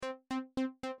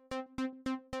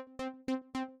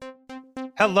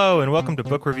Hello, and welcome to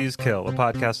Book Reviews Kill, a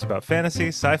podcast about fantasy,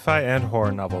 sci-fi, and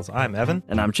horror novels. I'm Evan.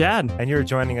 And I'm Chad. And you're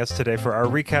joining us today for our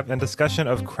recap and discussion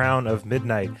of Crown of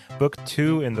Midnight, Book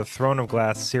 2 in the Throne of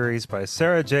Glass series by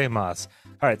Sarah J. Maas.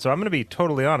 All right, so I'm going to be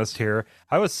totally honest here.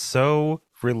 I was so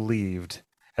relieved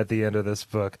at the end of this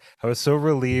book. I was so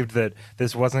relieved that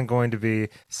this wasn't going to be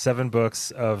 7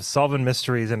 books of solving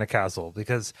mysteries in a castle,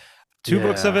 because two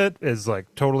books of it is like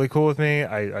totally cool with me.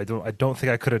 I don't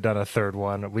think I could have done a third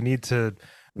one. We need to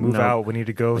move out. We need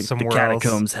to go somewhere the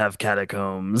catacombs else. have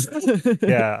catacombs.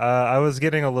 Yeah, I was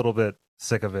getting a little bit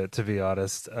sick of it, to be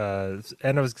honest.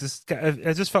 And I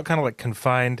just felt kind of like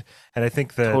confined. And I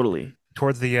think that Totally.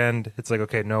 towards the end, it's like,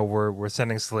 okay, no, we're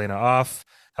sending Selena off.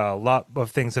 A lot of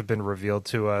things have been revealed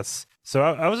to us. So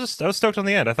I was stoked on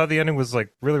the end. I thought the ending was like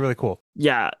really, really cool.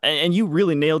 Yeah, and you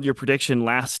really nailed your prediction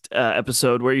last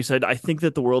episode where you said, I think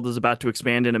that the world is about to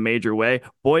expand in a major way.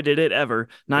 Boy, did it ever.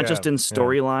 Not just in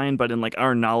storyline, but in like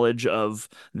our knowledge of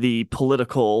the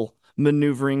political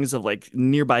maneuverings of like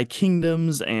nearby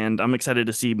kingdoms. And I'm excited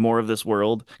to see more of this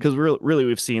world because really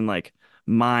we've seen like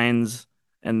mines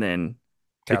and then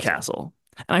the castle.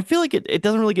 And I feel like it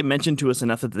doesn't really get mentioned to us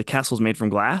enough that the castle's made from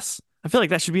glass. I feel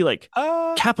like that should be like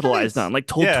capitalized on, like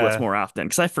told to us more often,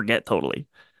 because I forget totally.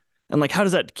 And like, how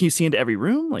does that, can you see into every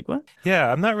room? Like what?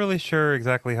 Yeah, I'm not really sure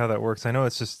exactly how that works. I know I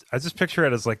just picture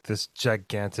it as like this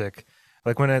gigantic,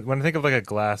 like when I think of like a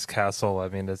glass castle, I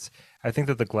mean, I think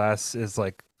that the glass is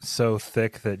like so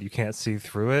thick that you can't see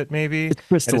through it, maybe. It's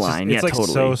crystalline, it's like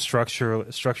totally. So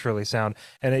structurally sound.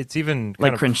 And it's even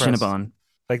like Crin Shinniban.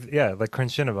 Like Crin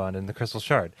Shinniban in the Crystal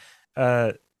Shard.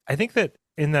 I think that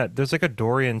in that there's like a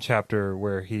Dorian chapter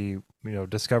where he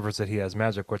discovers that he has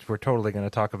magic, which we're totally going to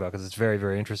talk about because it's very,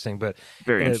 very interesting. But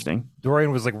very interesting.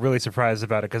 Dorian was like really surprised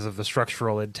about it because of the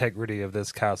structural integrity of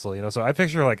this castle. So I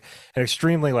picture like an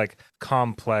extremely like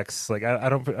complex, like I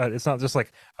don't, it's not just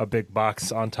like a big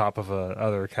box on top of a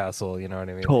other castle. You know what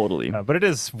I mean? Totally. But it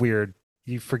is weird.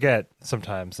 You forget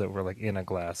sometimes that we're like in a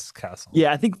glass castle.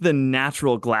 Yeah, I think the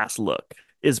natural glass look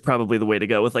is probably the way to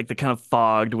go, with like the kind of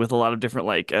fogged with a lot of different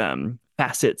like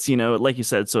facets, like you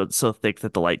said, so it's so thick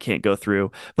that the light can't go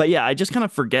through. But yeah, I just kind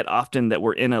of forget often that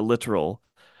we're in a literal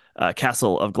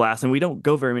castle of glass, and we don't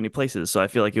go very many places. So I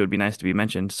feel like it would be nice to be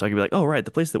mentioned, so I could be like, oh right, the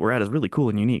place that we're at is really cool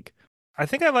and unique. I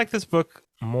think I like this book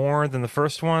more than the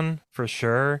first one for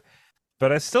sure,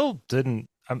 but I still didn't.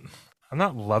 I'm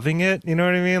not loving it. You know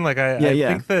what I mean? Like I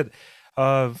think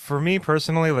that for me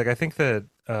personally, like I think that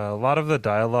a lot of the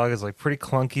dialogue is like pretty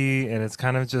clunky, and it's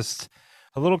kind of just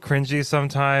a little cringy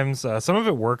sometimes. Some of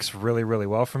it works really, really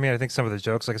well for me. I think some of the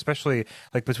jokes, like especially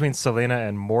like between Selena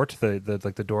and Mort,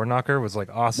 the door knocker, was like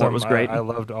awesome. Mort was great. I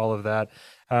loved all of that.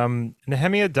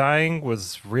 Nehemia dying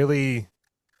was really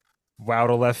out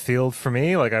of left field for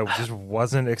me. Like I just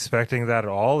wasn't expecting that at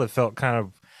all. It felt kind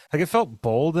of like it felt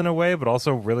bold in a way, but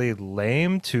also really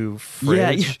lame to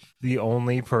Fridge, the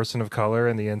only person of color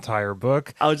in the entire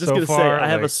book. I was just going to say, I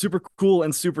have a super cool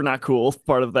and super not cool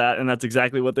part of that, and that's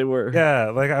exactly what they were. Yeah,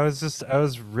 like I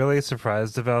was really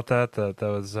surprised about that. That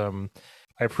was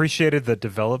I appreciated the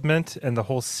development, and the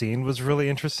whole scene was really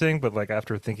interesting, but like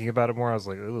after thinking about it more, I was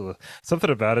like, ugh,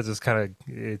 something about it just kind of,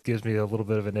 it gives me a little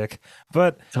bit of a nick.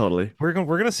 But totally, we're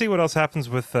gonna see what else happens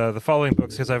with the following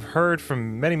books, because I've heard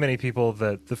from many people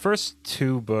that the first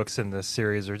 2 books in this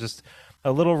series are just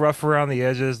a little rough around the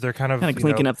edges. They're kind of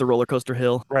clinking up the roller coaster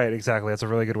hill. Right, exactly. That's a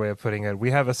really good way of putting it.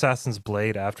 We have Assassin's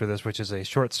Blade after this, which is a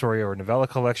short story or novella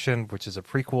collection, which is a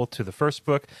prequel to the first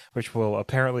book, which will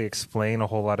apparently explain a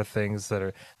whole lot of things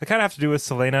that kind of have to do with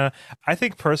Selena. I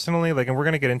think personally, like, and we're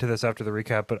going to get into this after the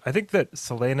recap, but I think that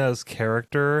Selena's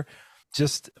character,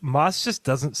 Maas just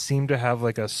doesn't seem to have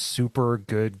like a super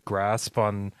good grasp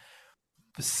on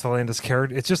Selena's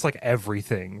character. It's just like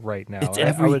everything right now. It's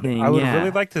everything. I would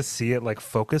really like to see it like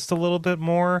focused a little bit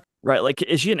more. Right, like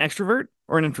is she an extrovert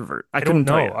or an introvert? I don't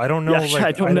know. I don't know. Yeah, like,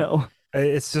 I don't know.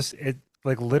 It's just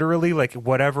like literally like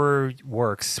whatever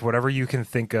works, whatever you can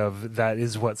think of, that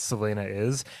is what Selena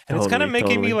is, and it's kind of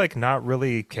making me like not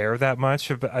really care that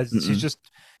much. But she's just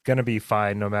gonna be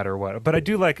fine no matter what. But I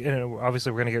do like, and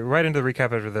obviously we're gonna get right into the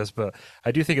recap after this, but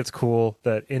I do think it's cool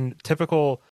that in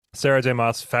typical Sarah J.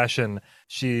 Maas fashion,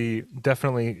 she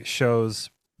definitely shows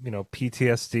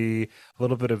PTSD, a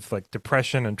little bit of like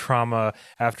depression and trauma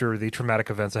after the traumatic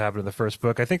events that happened in the first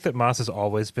book. I think that Maas has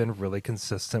always been really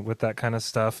consistent with that kind of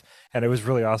stuff, and it was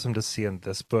really awesome to see in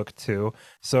this book too.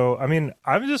 So I mean,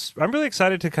 I'm really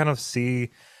excited to kind of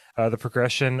see the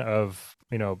progression of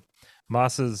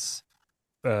Maas's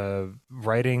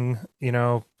writing,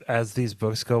 as these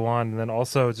books go on, and then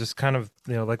also just kind of,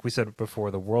 like we said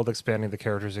before, the world expanding, the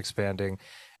characters expanding,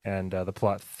 and the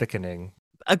plot thickening.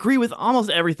 agree with almost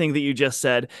everything that you just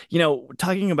said.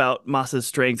 Talking about Masa's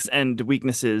strengths and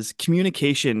weaknesses,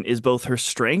 communication is both her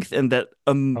strength and that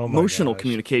Oh my emotional gosh.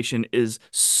 communication is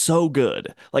so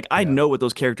good. Like, I Yeah. know what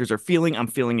those characters are feeling. I'm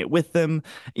feeling it with them.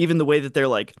 Even the way that they're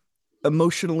like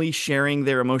emotionally sharing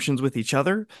their emotions with each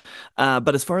other.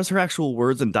 But as far as her actual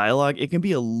words and dialogue, it can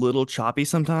be a little choppy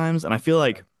sometimes. And I feel Yeah.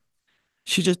 like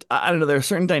I don't know, there are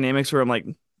certain dynamics where I'm like,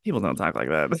 people don't talk like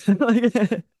that.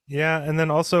 Like, Yeah, and then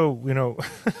also,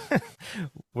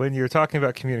 when you're talking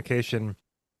about communication,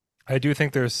 I do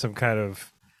think there's some kind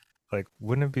of like,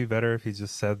 wouldn't it be better if he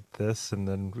just said this and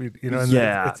then and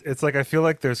yeah, it's like I feel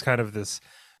like there's kind of this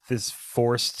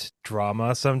forced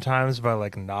drama sometimes by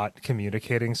like not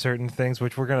communicating certain things,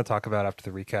 which we're going to talk about after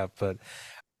the recap, but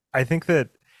I think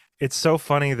that it's so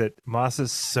funny that Moss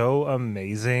is so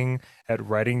amazing at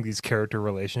writing these character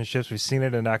relationships. We've seen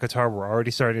it in ACOTAR. We're already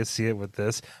starting to see it with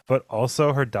this, but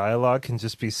also her dialogue can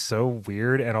just be so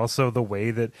weird. And also the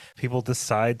way that people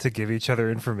decide to give each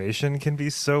other information can be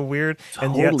so weird.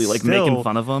 And yet totally like making still,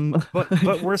 fun of them.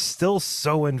 but we're still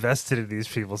so invested in these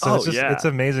people. So Oh it's yeah.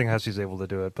 amazing how she's able to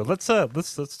do it. But let's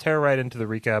tear right into the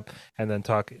recap and then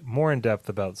talk more in depth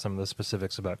about some of the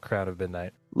specifics about Crown of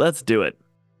Midnight. Let's do it.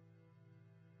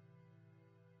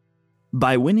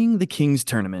 By winning the King's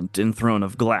Tournament in Throne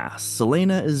of Glass,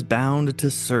 Celaena is bound to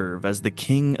serve as the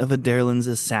King of Aderlin's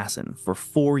assassin for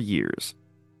 4 years.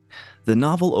 The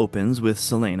novel opens with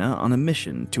Celaena on a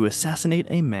mission to assassinate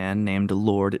a man named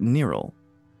Lord Nyril.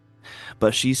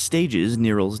 But she stages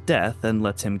Nyril's death and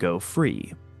lets him go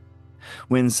free.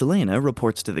 When Celaena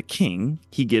reports to the king,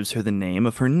 he gives her the name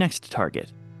of her next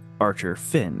target, Archer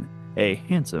Finn, a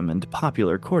handsome and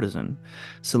popular courtesan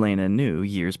Celaena knew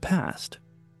years past.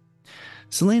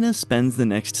 Celaena spends the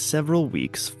next several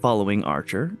weeks following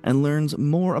Archer and learns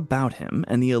more about him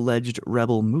and the alleged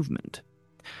rebel movement.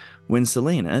 When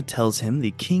Celaena tells him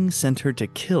the king sent her to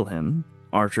kill him,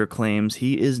 Archer claims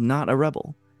he is not a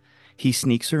rebel. He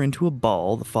sneaks her into a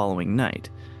ball the following night,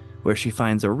 where she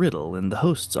finds a riddle in the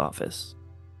host's office.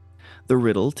 The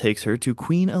riddle takes her to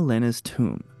Queen Elena's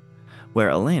tomb, where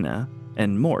Elena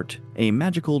and Mort, a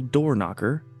magical door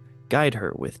knocker, guide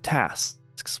her with tasks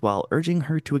while urging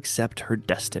her to accept her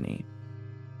destiny.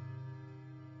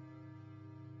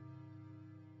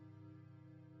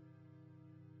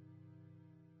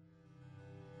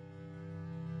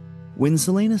 When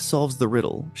Celaena solves the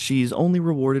riddle, she's only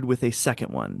rewarded with a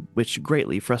second one, which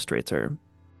greatly frustrates her.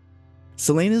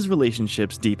 Celaena's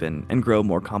relationships deepen and grow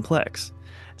more complex.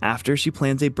 After she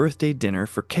plans a birthday dinner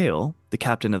for Chaol, the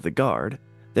captain of the guard,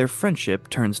 their friendship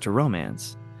turns to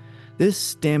romance.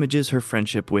 This damages her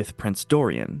friendship with Prince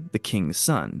Dorian, the king's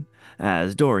son,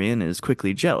 as Dorian is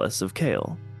quickly jealous of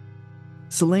Chaol.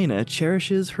 Celaena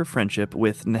cherishes her friendship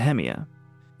with Nehemia,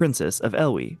 Princess of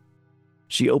Elwë.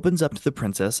 She opens up to the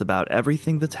princess about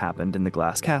everything that's happened in the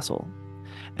Glass Castle,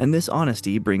 and this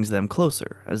honesty brings them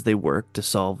closer as they work to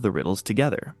solve the riddles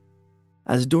together.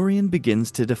 As Dorian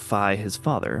begins to defy his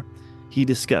father, he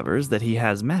discovers that he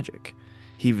has magic.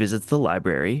 He visits the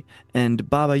library, and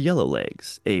Baba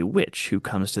Yellowlegs, a witch who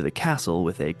comes to the castle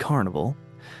with a carnival,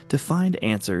 to find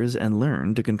answers and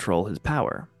learn to control his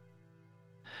power.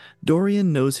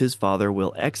 Dorian knows his father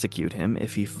will execute him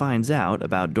if he finds out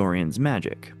about Dorian's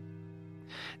magic.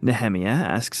 Nehemia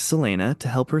asks Celaena to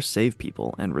help her save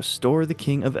people and restore the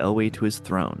King of Elwë to his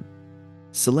throne.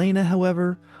 Celaena,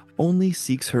 however, only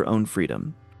seeks her own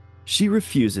freedom. She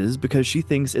refuses because she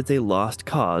thinks it's a lost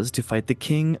cause to fight the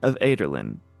King of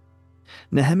Aderlin.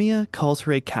 Nehemia calls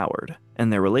her a coward,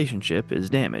 and their relationship is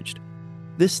damaged.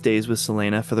 This stays with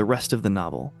Celaena for the rest of the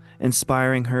novel,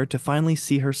 inspiring her to finally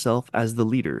see herself as the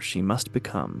leader she must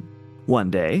become. One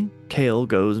day, Chaol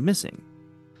goes missing.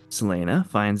 Celaena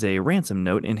finds a ransom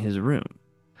note in his room,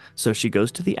 so she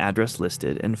goes to the address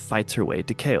listed and fights her way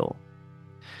to Chaol.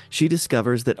 She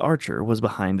discovers that Archer was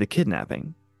behind the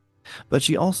kidnapping, but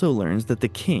she also learns that the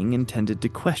king intended to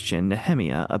question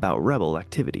Nehemia about rebel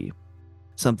activity,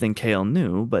 something Chaol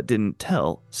knew but didn't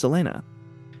tell Celaena.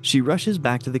 She rushes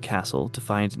back to the castle to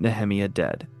find Nehemia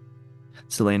dead.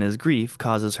 Celaena's grief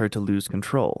causes her to lose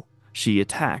control. She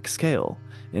attacks Chaol,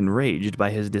 enraged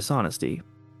by his dishonesty.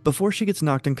 Before she gets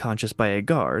knocked unconscious by a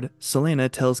guard,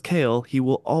 Celaena tells Chaol he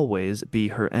will always be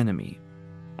her enemy.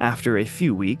 After a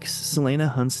few weeks, Celaena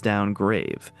hunts down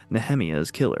Grave, Nehemia's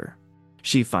killer.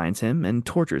 She finds him and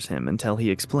tortures him until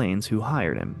he explains who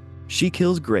hired him. She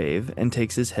kills Grave and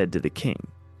takes his head to the king,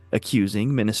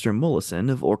 accusing Minister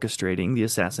Mullison of orchestrating the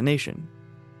assassination.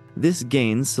 This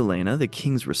gains Celaena the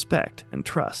king's respect and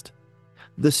trust.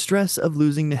 The stress of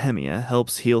losing Nehemia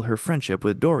helps heal her friendship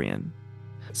with Dorian.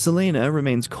 Celaena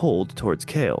remains cold towards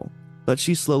Chaol, but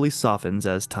she slowly softens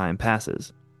as time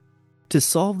passes. To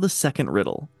solve the second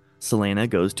riddle, Celaena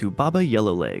goes to Baba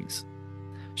Yellowlegs.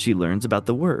 She learns about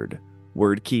the word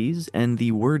keys, and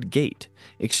the word gate,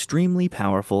 extremely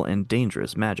powerful and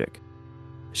dangerous magic.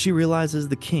 She realizes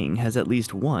the king has at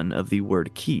least one of the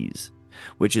word keys,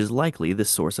 which is likely the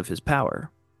source of his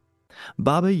power.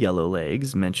 Baba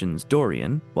Yellowlegs mentions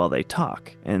Dorian while they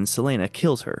talk, and Celaena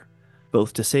kills her,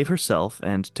 both to save herself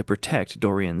and to protect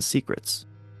Dorian's secrets.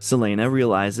 Celaena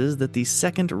realizes that the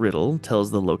second riddle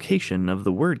tells the location of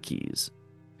the word keys.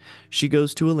 She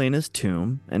goes to Elena's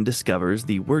tomb and discovers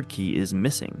the word key is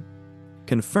missing,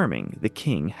 confirming the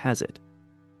king has it.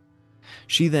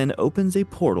 She then opens a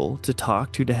portal to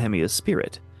talk to Nehemia's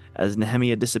spirit. As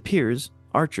Nehemia disappears,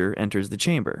 Archer enters the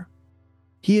chamber.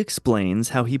 He explains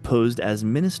how he posed as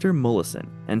Minister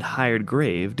Mollison and hired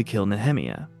Grave to kill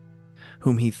Nehemia,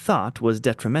 whom he thought was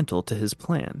detrimental to his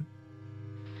plan.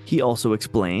 He also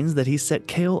explains that he set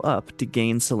Chaol up to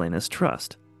gain Celaena's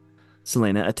trust.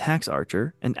 Celaena attacks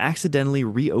Archer and accidentally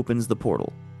reopens the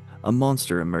portal. A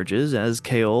monster emerges as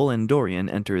Chaol and Dorian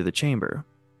enter the chamber.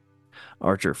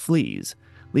 Archer flees,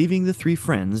 leaving the three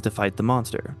friends to fight the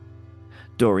monster.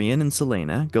 Dorian and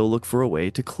Celaena go look for a way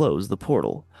to close the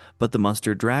portal, but the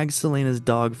monster drags Celaena's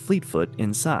dog Fleetfoot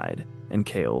inside, and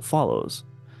Chaol follows.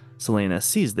 Celaena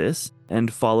sees this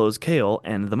and follows Chaol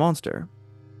and the monster.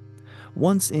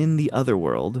 Once in the other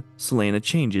world, Celaena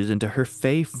changes into her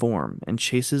Fae form and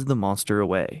chases the monster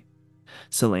away.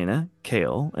 Celaena,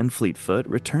 Chaol, and Fleetfoot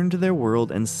return to their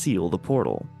world and seal the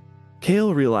portal.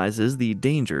 Chaol realizes the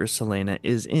danger Celaena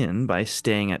is in by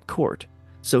staying at court,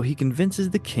 so he convinces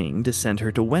the king to send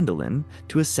her to Wendelin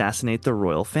to assassinate the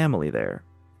royal family there.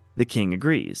 The king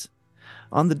agrees.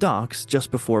 On the docks,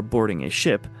 just before boarding a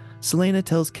ship, Celaena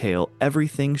tells Chaol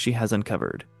everything she has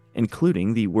uncovered,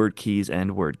 including the word keys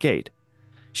and word gate.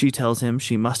 She tells him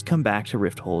she must come back to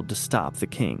Rifthold to stop the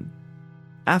king.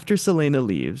 After Celaena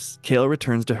leaves, Chaol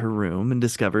returns to her room and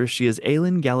discovers she is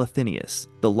Aelin Galathinius,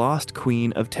 the lost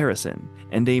queen of Terrasen,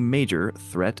 and a major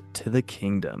threat to the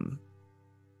kingdom.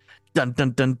 Dun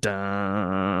dun dun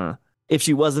dun! If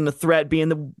she wasn't a threat being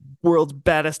the world's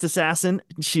baddest assassin,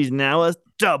 she's now a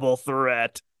double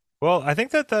threat. Well, I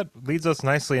think that leads us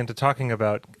nicely into talking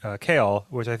about Chaol,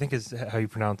 which I think is how you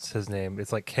pronounce his name.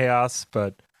 It's like chaos,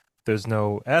 but there's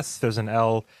no S, there's an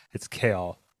L, it's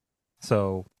Chaol.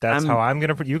 So that's how I'm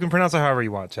going to... You can pronounce it however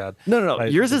you want, Chad. No.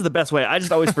 Yours is the best way. I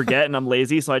just always forget and I'm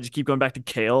lazy, so I just keep going back to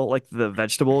kale, like the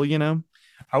vegetable, you know?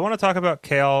 I want to talk about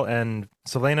Chaol and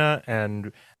Celaena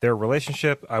and their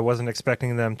relationship. I wasn't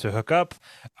expecting them to hook up.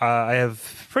 I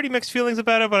have pretty mixed feelings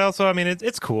about it, but also, I mean,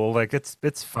 it's cool. Like,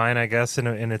 it's fine, I guess,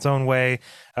 in its own way.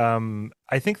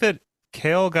 I think that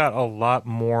Chaol got a lot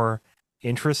more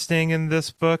interesting in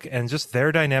this book, and just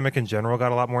their dynamic in general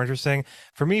got a lot more interesting.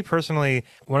 For me personally,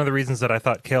 one of the reasons that I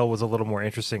thought Chaol was a little more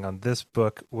interesting on this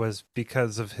book was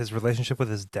because of his relationship with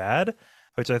his dad,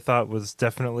 which I thought was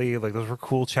definitely, like, those were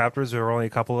cool chapters. There were only a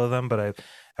couple of them, but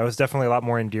I was definitely a lot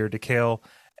more endeared to Chaol.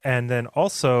 And then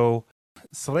also,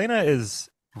 Celaena is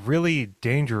really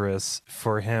dangerous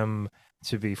for him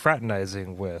to be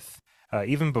fraternizing with.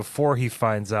 Even before he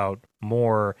finds out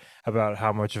more about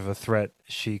how much of a threat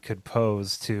she could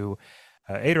pose to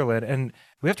Aderlin. And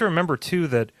we have to remember, too,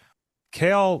 that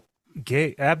Chaol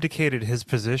abdicated his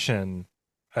position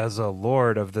as a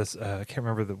lord of this, I can't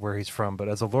remember where he's from, but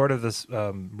as a lord of this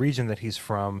region that he's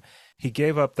from, he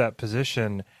gave up that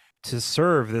position to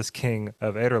serve this king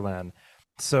of Aderlan.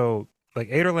 So, like,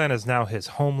 Aderlan is now his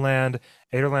homeland.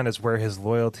 Aderlan is where his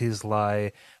loyalties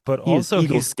lie, but also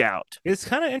Eagle Scout. It's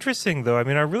kind of interesting, though. I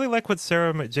mean, I really like what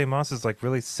Sarah J. Maas is, like,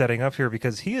 really setting up here,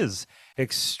 because he is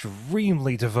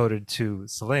extremely devoted to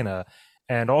Celaena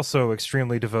and also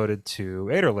extremely devoted to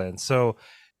Aderlan. So,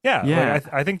 yeah.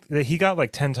 Like, I think that he got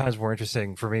like 10 times more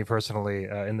interesting for me personally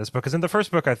in this book. Because in the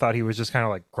first book, I thought he was just kind of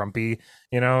like grumpy,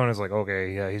 you know, and it's like,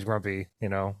 okay, yeah, he's grumpy, you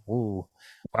know. Ooh,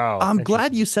 wow. I'm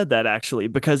glad you said that, actually,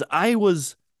 because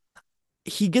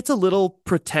he gets a little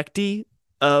protecty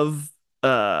of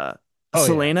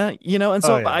Celaena, you know, and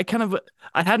so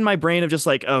I had in my brain of just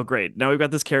like, oh great, now we've got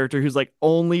this character who's like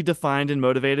only defined and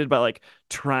motivated by like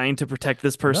trying to protect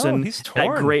this person at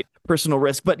great personal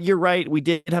risk. But you're right, we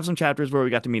did have some chapters where we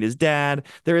got to meet his dad.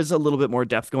 There is a little bit more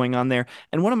depth going on there.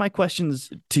 And one of my questions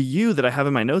to you that I have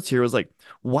in my notes here was like,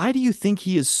 why do you think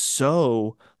he is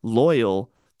so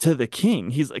loyal to the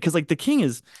king? He's because like the king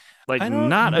is like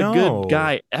not a good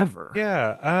guy ever.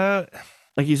 Yeah.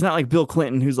 Like, he's not like Bill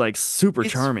Clinton, who's like super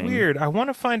charming. It's weird. I want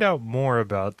to find out more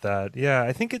about that. Yeah,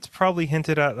 I think it's probably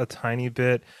hinted at a tiny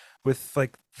bit with,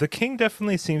 like, the king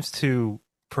definitely seems to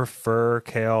prefer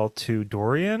Chaol to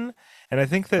Dorian. And I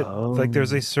think that, like,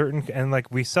 there's a certain, and like,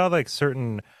 we saw like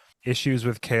certain issues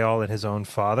with Chaol and his own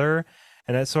father.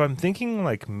 And so I'm thinking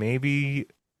like maybe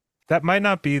that might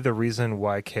not be the reason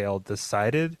why Chaol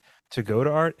decided to go to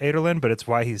Art Aderlin, but it's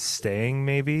why he's staying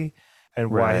maybe, and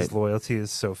why Right. his loyalty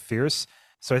is so fierce.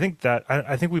 So I think that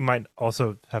I think we might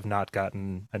also have not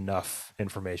gotten enough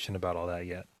information about all that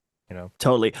yet. You know?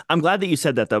 Totally. I'm glad that you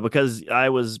said that though, because I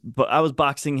was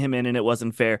boxing him in and it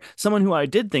wasn't fair. Someone who I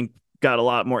did think got a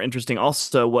lot more interesting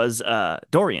also was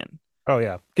Dorian. Oh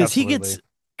yeah, Because he absolutely. gets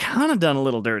kind of done a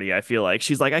little dirty. I feel like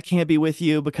she's like, I can't be with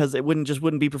you because it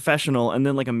wouldn't be professional, and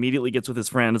then like immediately gets with his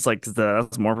friend. It's like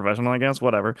that's more professional, I guess.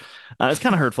 Whatever. It's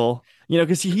kind of hurtful,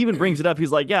 because he even brings it up.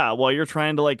 He's like, yeah, well, you're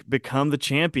trying to like become the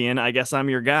champion. I guess I'm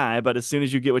your guy, but as soon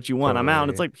as you get what you want, I'm out. And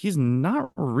it's Totally. like he's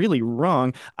not really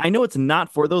wrong. I know it's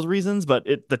not for those reasons, but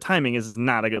the timing is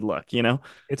not a good look.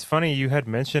 It's funny you had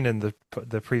mentioned in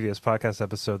the previous podcast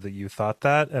episode that you thought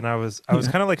that, and I was Yeah.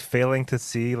 kind of like failing to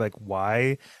see like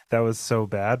why that was so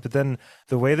bad. But then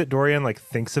the way that Dorian like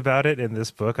thinks about it in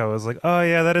this book, I was like, oh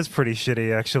yeah, that is pretty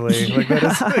shitty actually. Like that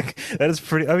is Yeah. like that is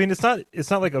pretty. I mean, it's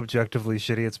not like objectively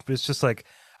shitty. It's just like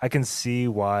I can see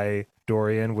why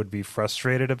Dorian would be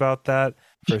frustrated about that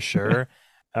for sure.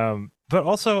 But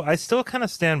also I still kind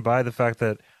of stand by the fact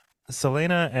that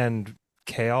Selena and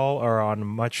Chaol are on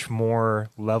much more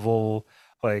level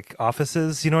like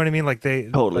offices. You know what I mean? Like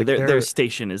Totally. like Their they're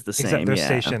station is the exact same. their Yeah.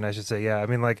 station, I should say. Yeah, I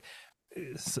mean like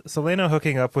Selena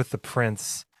hooking up with the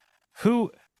prince,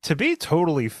 who, to be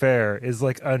totally fair, is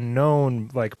like a known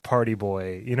like party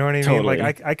boy. You know what I mean? Like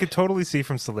Totally. I could totally see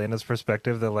from Selena's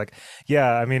perspective that like,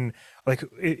 yeah, I mean, like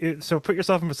so put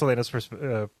yourself in Selena's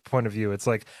point of view. It's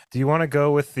like, do you want to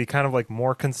go with the kind of like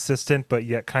more consistent but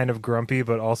yet kind of grumpy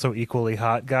but also equally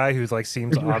hot guy who's like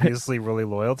seems Right. obviously really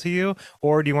loyal to you,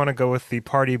 or do you want to go with the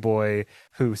party boy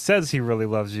who says he really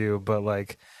loves you but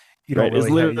like you don't Right. Is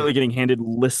really have literally getting handed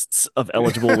lists of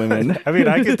eligible women. I mean,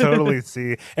 I could totally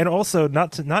see, and also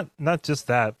not just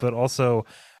that, but also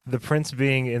the prince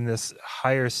being in this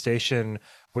higher station,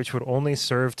 which would only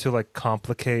serve to like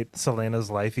complicate Selena's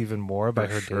life even more by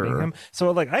For her dating sure. him.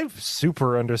 So like, I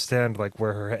super understand like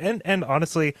where her and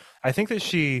honestly, I think that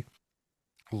she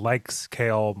likes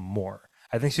Kale more.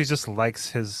 I think she just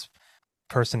likes his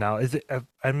personality. Is it?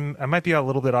 I might be a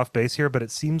little bit off base here, but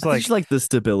it seems I think she like likes the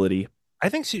stability. I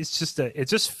think she's just it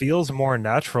just feels more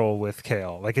natural with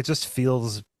Kale. Like it just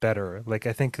feels better. Like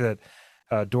I think that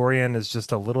Dorian is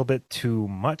just a little bit too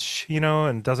much,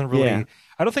 and doesn't Yeah. really.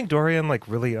 I don't think Dorian like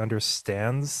really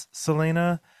understands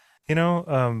Selena.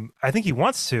 I think he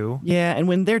wants to. Yeah. And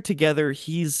when they're together,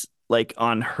 he's like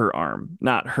on her arm,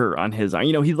 not her on his arm.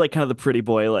 He's like kind of the pretty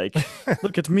boy, like,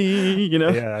 look at me.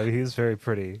 Yeah, I mean, he's very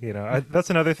pretty. That's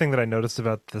another thing that I noticed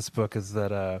about this book is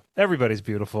that everybody's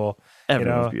beautiful.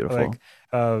 Everyone's beautiful. Like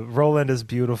Roland is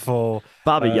beautiful.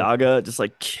 Baba Uh, Yaga just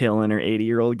like killing her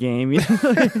 80-year-old game.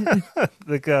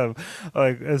 like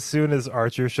like as soon as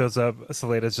Archer shows up,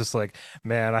 Selena's just like,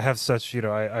 man, I have such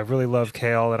I really love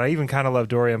Kale and I even kind of love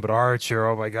Dorian, but Archer,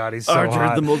 oh my god, he's so Archer is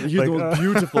hot. he's the Like most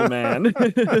beautiful man.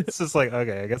 it's just like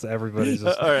okay, I guess everybody's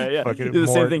just All right, yeah. fucking The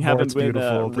same more thing happened Mort's when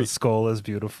beautiful. The skull is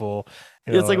beautiful.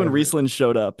 it's like when Every Riesland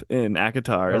showed up in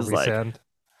Akatar. Is every like, sand.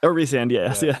 or Rhysand,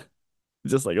 yes, Yeah. yeah.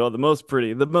 Just like, oh, the most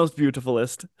pretty, the most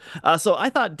beautifulest. So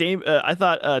I thought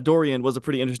Dorian was a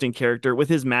pretty interesting character with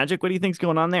his magic. What do you think's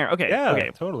going on there? Okay, Yeah, okay.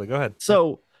 totally. Go ahead. Yeah.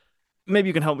 So maybe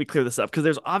you can help me clear this up because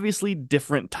there's obviously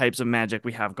different types of magic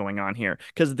we have going on here.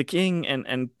 Because the king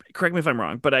and correct me if I'm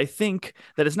wrong, but I think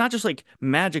that it's not just like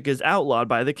magic is outlawed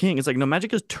by the king. It's like no,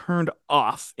 magic is turned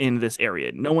off in this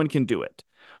area. No one can do it.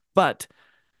 But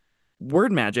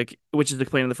word magic, which is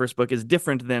explained in the first book, is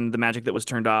different than the magic that was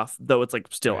turned off, though it's like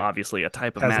still Right. obviously a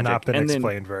type of Has not magic. been And then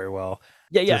explained very well,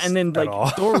 yeah, and just then at like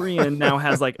all. Dorian now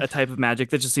has like a type of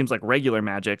magic that just seems like regular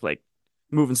magic, like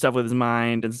moving stuff with his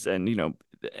mind and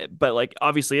but like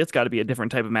obviously it's got to be a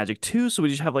different type of magic too. So we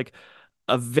just have like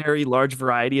a very large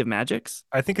variety of magics.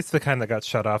 I think it's the kind that got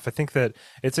shut off. I think that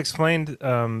it's explained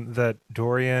that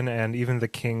Dorian and even the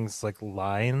king's like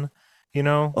line,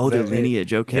 Oh, their that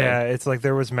lineage. Okay. yeah, it's like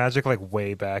there was magic like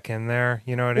way back in there.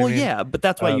 You know what I Well, mean? yeah, but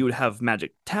that's why Uh, you would have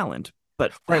magic talent.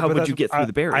 But right, how but would you get through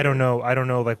the I don't barrier? know. I don't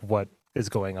know like what is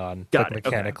going on like Got it. Okay.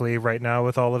 mechanically right now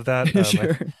with all of that.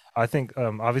 Sure. I think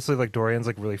obviously like Dorian's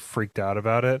like really freaked out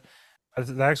about it.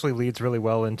 That actually leads really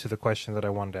well into the question that I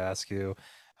wanted to ask you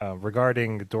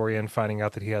regarding Dorian finding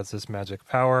out that he has this magic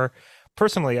power.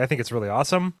 Personally, I think it's really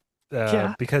awesome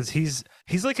Yeah. because he's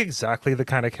like exactly the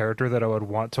kind of character that I would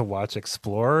want to watch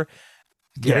explore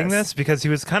getting Yes. this because he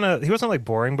wasn't like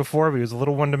boring before, but he was a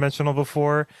little one dimensional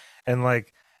before, and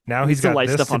like now He needs he's to got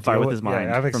light this stuff to on fire deal with with. his Yeah,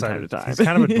 mind I'm from time to excited. time. He's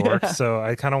kind of a dork, Yeah. so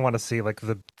I kind of want to see like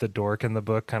the dork in the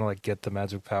book kind of like get the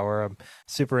magic power. I'm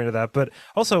super into that. But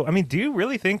also, I mean, do you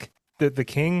really think that the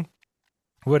king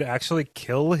would actually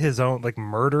kill his own, like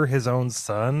murder his own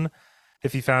son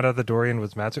if he found out the Dorian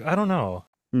was magic? I don't know.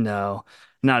 No,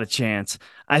 not a chance.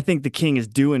 I think the king is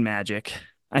doing magic.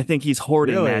 I think he's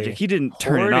hoarding magic. Really? He didn't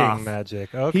turn it Hoarding off. magic.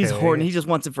 He's hoarding. Okay. He just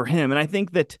wants it for him. And I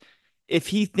think that if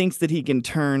he thinks that he can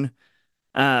turn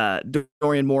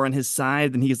Dorian more on his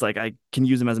side, then he's like, I can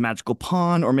use him as a magical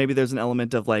pawn, or maybe there's an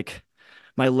element of like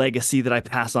my legacy that I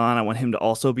pass on. I want him to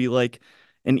also be like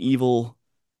an evil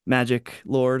magic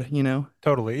lord, you know?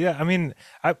 Totally. Yeah. I mean,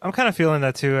 I'm kind of feeling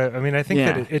that too. I mean, I think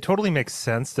that Yeah. it totally makes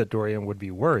sense that Dorian would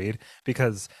be worried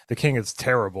because the king is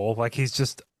terrible. Like, he's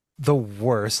just the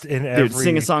worst in Dude,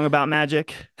 sing a every. song about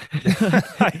magic.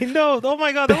 I know. Oh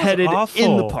my God. That was Beheaded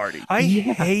in the awful. party. I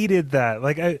Yeah. hated that.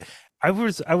 Like, I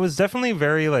was definitely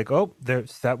very like, oh,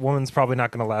 there's that woman's probably not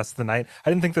going to last the night.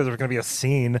 I didn't think there was going to be a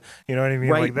scene. You know what I mean?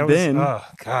 Right Like that was, then. oh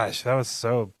gosh, that was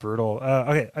so brutal.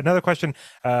 Okay, another question.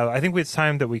 I think it's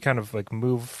time that we kind of like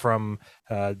move from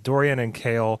Dorian and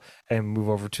Kale and move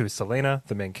over to Selena,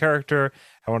 the main character.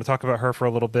 I want to talk about her for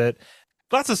a little bit.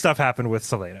 Lots of stuff happened with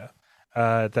Selena.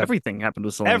 That Everything happened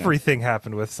with Selena. everything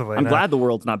happened with I'm Selena. glad the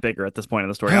world's not bigger at this point in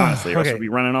the story, honestly, or else Okay, we'd be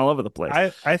running all over the place.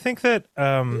 I think that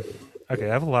okay,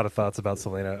 I have a lot of thoughts about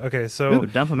Selena. Okay, so Ooh,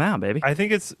 dump them out, baby. I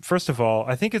think it's first of all,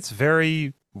 I think it's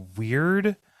very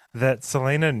weird that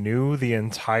Selena knew the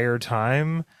entire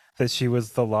time that she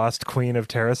was the lost queen of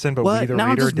Terrasen, but we What? the Now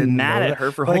I'm reader just didn't mad know at that.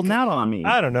 her for Like, holding out on me.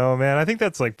 I don't know, man. I think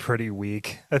that's like pretty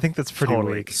weak. I think that's pretty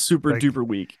Totally. weak. Super Like, duper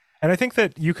weak. and I think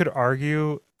that you could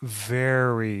argue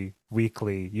very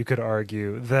weakly, you could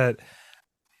argue that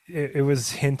it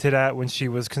was hinted at when she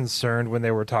was concerned when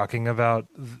they were talking about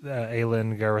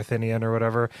Aelin Garathinian or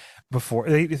whatever before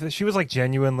she was like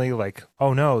genuinely like,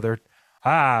 oh no, they're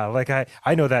like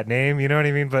I know that name, you know what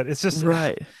I mean? But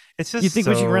Right. it's You just think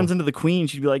when she runs so into the queen,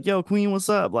 she'd be like, "Yo, queen, what's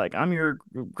up? Like, I'm your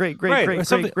great, great, right or great,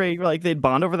 something. great, great." Like, they'd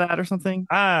bond over that or something.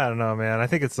 I don't know, man. I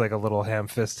think it's like a little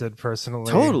ham-fisted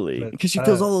personally, Totally, but because she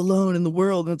feels all alone in the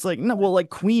world, and it's like, no, well, like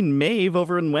Queen Maeve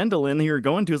over in Wendelin, who you're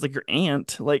going to, is like your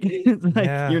aunt. Like, it's like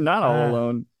yeah. you're not all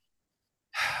alone.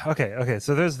 Okay.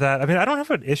 So there's that. I mean, I don't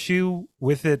have an issue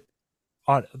with it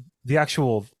on the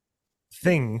actual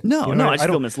thing. No, You no, know, I just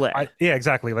feel misled. yeah,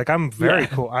 exactly. Like I'm very Yeah,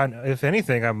 cool. If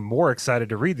anything, I'm more excited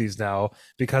to read these now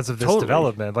because of this totally.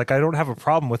 development. Like I don't have a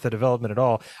problem with the development at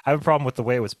all. I have a problem with the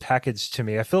way it was packaged to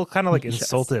me. I feel kind of like Yes.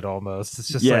 insulted almost.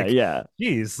 It's just Yeah, like, yeah.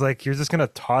 geez, like you're just gonna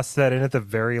toss that in at the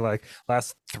very like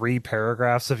last three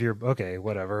paragraphs of your okay,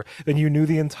 whatever. And you knew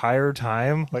the entire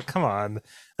time. Like, come on,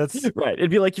 that's Right.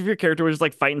 It'd be like if your character was just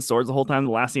like fighting swords the whole time.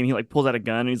 The last scene, he like pulls out a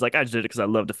gun and he's like, "I just did it because I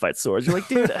love to fight swords." You're like,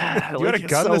 dude, you like had a it's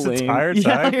gun so this lame. entire Yeah,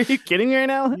 time. are you kidding me right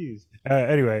now? Jeez.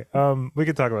 Anyway, we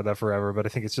could talk about that forever, but I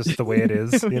think it's just the way it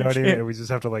is. You We know what I mean? can't. And we just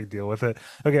have to like deal with it.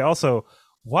 Okay. Also,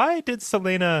 why did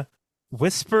Selena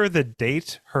whisper the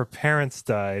date her parents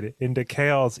died into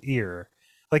Kael's ear?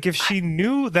 Like, if she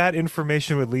knew that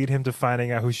information would lead him to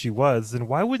finding out who she was, then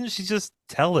why wouldn't she just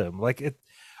tell him? Like,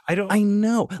 I don't. I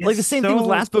know. Like the It's same thing with so.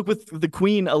 last book with the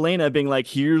queen Elena being like,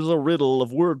 "Here's a riddle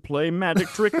of wordplay, magic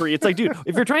trickery." It's like, dude,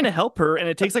 if you're trying to help her and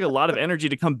it takes like a lot of energy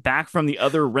to come back from the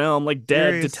other realm, like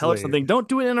dead, to tell her Seriously. something, don't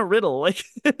do it in a riddle. Like,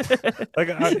 Like,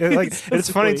 like so it's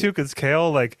funny silly. too because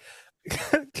Kale like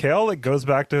Kale like goes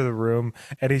back to the room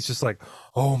and he's just like,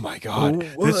 "Oh my god,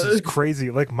 this is What? crazy!"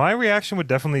 Like my reaction would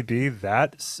definitely be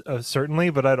that,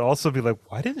 certainly, but I'd also be like,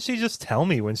 "Why didn't she just tell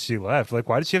me when she left? Like,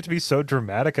 why did she have to be so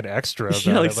dramatic and extra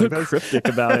Yeah, about like it? so Like that's cryptic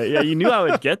about it. Yeah, you knew I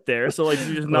would get there, so like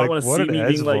you just not like want to what see an me edge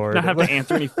being like not lord." have to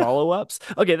answer any follow ups.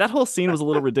 Okay, that whole scene was a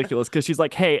little ridiculous because she's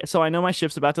like, "Hey, so I know my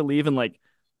ship's about to leave in like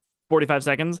 45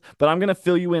 seconds, but I'm going to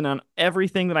fill you in on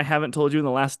everything that I haven't told you in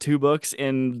the last two books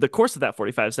in the course of that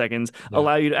 45 seconds, Yeah,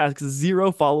 allow you to ask zero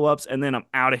follow ups, and then I'm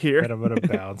out of here." and I'm gonna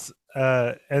bounce.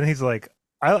 And he's like.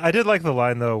 I did like the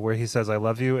line though where he says I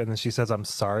love you and then she says I'm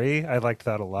sorry. I liked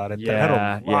that a lot. That had a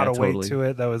Yeah, lot yeah, of weight totally. to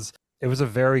it. It was a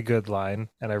very good line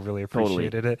and I really Totally.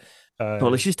 appreciated it.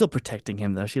 Totally. She's still protecting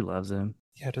him, though. She loves him.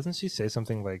 Yeah, doesn't she say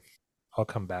something like "I'll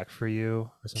come back for you"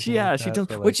 or She, something like yeah, she that? does,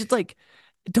 But which like, is like,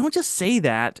 don't just say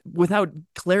that without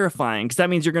clarifying, because that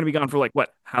means you're going to be gone for like,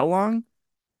 what, how long?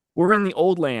 We're in the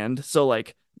old land. So,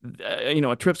 like,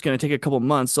 a trip's going to take a couple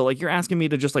months. So, like, you're asking me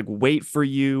to just like wait for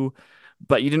you,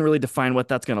 but you didn't really define what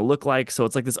that's going to look like. So,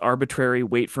 it's like this arbitrary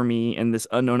wait for me in this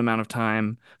unknown amount of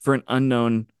time for an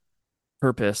unknown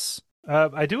purpose.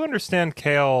 I do understand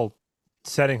Kale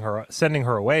sending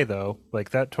her away though.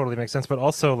 Like that totally makes sense. But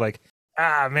also like,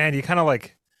 man, you kind of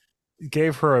like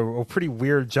gave her a pretty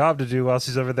weird job to do while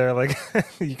she's over there. Like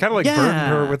you kind of like burdened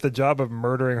her with the job of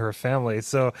murdering her family.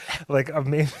 So like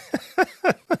maybe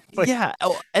like, yeah.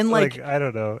 Oh, and like I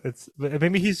don't know. It's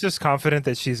maybe he's just confident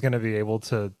that she's going to be able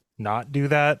to not do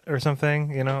that or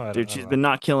something, you know. Dude, she's been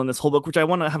not killing this whole book, which I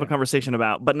want to have a conversation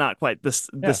about, but not quite this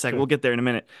second. Sure. We'll get there in a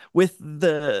minute. With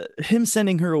him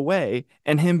sending her away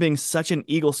and him being such an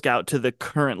Eagle Scout to the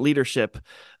current leadership,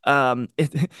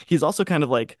 he's also kind of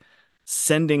like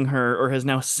sending her, or has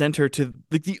now sent her to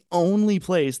the only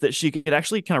place that she could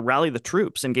actually kind of rally the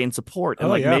troops and gain support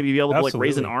and maybe be able to like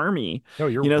raise an army. Oh,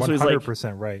 you're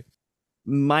 100% right.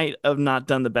 Might have not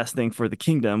done the best thing for the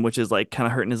kingdom, which is like kind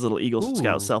of hurting his little Eagle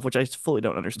Scout self, which I fully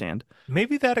don't understand.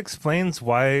 Maybe that explains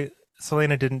why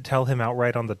Celaena didn't tell him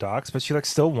outright on the docks, but she like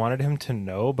still wanted him to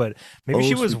know. But maybe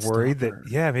she was worried that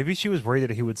maybe she was worried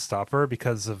that he would stop her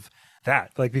because of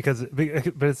that. Like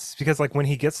but it's because like when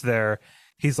he gets there,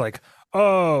 he's like,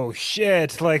 oh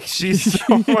shit, like she's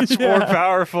so much more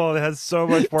powerful and has so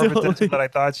much more potential than I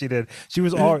thought she did. She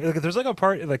was all like, there's like a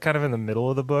part like kind of in the middle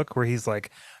of the book where he's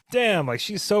like, damn, like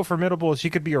she's so formidable, she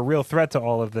could be a real threat to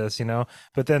all of this, you know.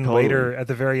 But then later at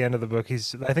the very end of the book,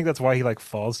 I think that's why he like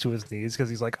falls to his knees, because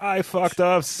he's like, I fucked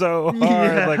up so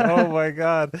hard. Like, oh my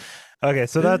god. Okay,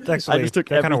 so that actually I just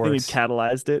took everything and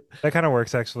catalyzed it. That kind of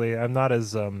works, actually. I'm not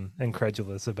as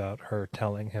incredulous about her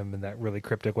telling him in that really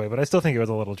cryptic way, but I still think it was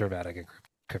a little dramatic and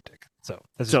cryptic. So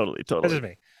that's totally. That's just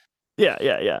me.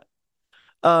 Yeah.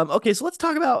 Okay, so let's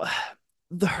talk about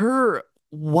her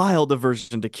wild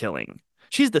aversion to killing.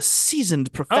 She's the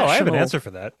seasoned professional. Oh, I have an answer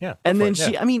for that. Yeah. And then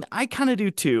I mean, I kind of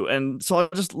do too. And so I'll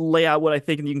just lay out what I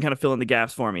think, and you can kind of fill in the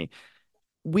gaps for me.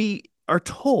 We are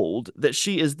told that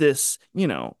she is this, you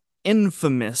know,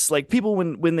 infamous, like people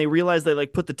when they realize they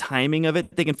like put the timing of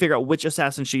it, they can figure out which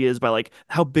assassin she is by like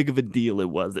how big of a deal it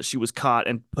was that she was caught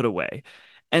and put away.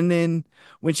 And then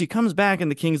when she comes back and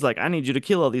the king's like, I need you to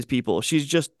kill all these people, she's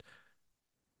just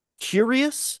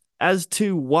curious as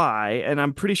to why, and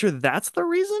I'm pretty sure that's the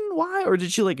reason why. Or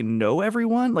did she like know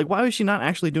everyone? Like, why was she not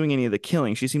actually doing any of the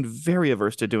killing? She seemed very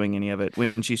averse to doing any of it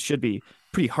when she should be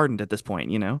pretty hardened at this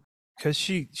point, you know? Because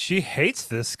she hates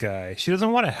this guy. She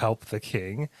doesn't want to help the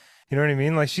king. You know what I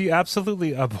mean? Like, she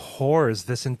absolutely abhors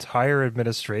this entire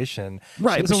administration.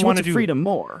 Right, but she wants freedom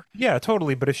more. Yeah,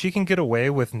 totally. But if she can get away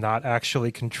with not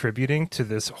actually contributing to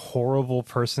this horrible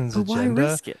person's agenda, why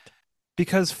risk it?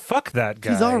 Because fuck that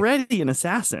guy. He's already an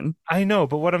assassin. I know,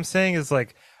 but what I'm saying is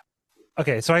like,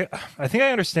 okay, so I think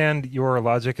I understand your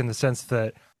logic in the sense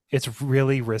that it's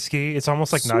really risky. It's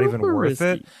almost like not even worth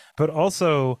it. But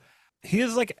also, he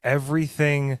is like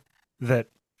everything that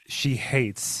she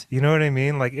hates. You know what I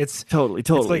mean? Like it's totally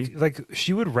it's like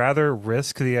she would rather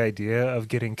risk the idea of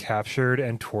getting captured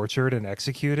and tortured and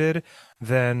executed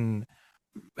than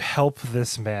help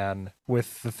this man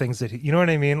with the things that you know what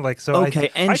I mean? Like, so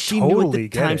and she knew at the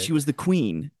time she was the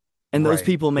queen. And those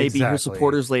people may be her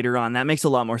supporters later on. That makes a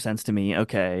lot more sense to me.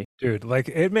 Okay. Dude, like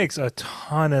it makes a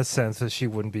ton of sense that she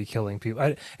wouldn't be killing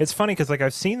people. It's funny because like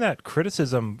I've seen that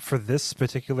criticism for this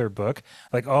particular book.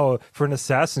 Like, oh, for an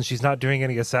assassin, she's not doing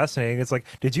any assassinating. It's like,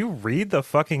 did you read the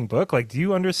fucking book? Like, do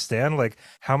you understand like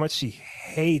how much she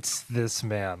hates this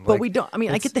man? Like, but we don't. I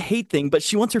mean, I get the hate thing, but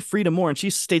she wants her freedom more, and she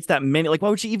states that many. Like, why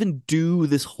would she even do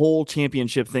this whole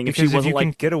championship thing if she wasn't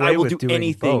like, get away I will do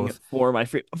anything both. For my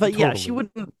freedom? But totally. Yeah, she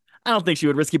wouldn't. I don't think she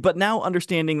would risk it, but now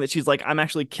understanding that she's like, I'm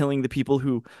actually killing the people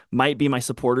who might be my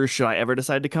supporters should I ever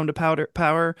decide to come to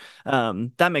power,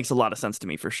 that makes a lot of sense to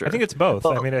me for sure. I think it's both.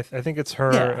 I mean, I think it's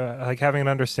her like having an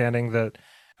understanding that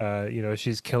you know,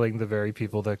 she's killing the very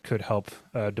people that could help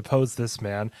depose this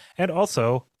man, and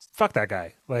also fuck that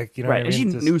guy. Like, you know, right? What I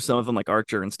mean? And she knew some of them, like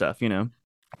Archer and stuff, you know.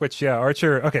 Which, yeah,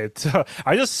 Archer. Okay, so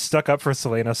I just stuck up for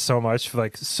Celaena so much,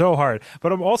 like so hard,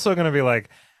 but I'm also gonna be like,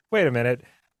 wait a minute.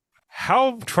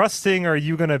 How trusting are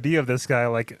you gonna be of this guy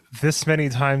like this many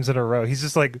times in a row? He's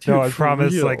just like, no, I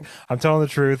promise, like I'm telling the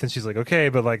truth. And she's like, okay,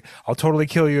 but like I'll totally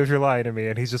kill you if you're lying to me.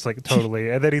 And he's just like, totally.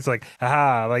 And then he's like,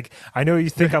 aha, like I know you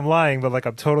think I'm lying, but like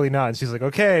I'm totally not. And she's like,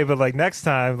 okay, but like next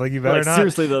time, like you better like, not.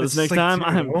 Seriously though, this next time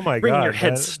I'm bringing your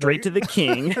head straight to the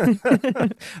king.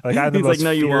 Like I'm the most like,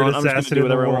 no, you won't. I'm just gonna do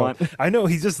whatever I want. I know.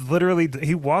 He just literally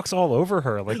he walks all over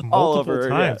her like multiple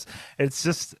times. Yeah. It's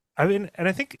just. I mean, and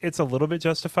I think it's a little bit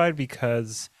justified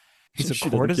because he's a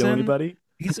courtesan. Anybody.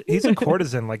 He's a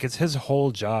courtesan. Like it's his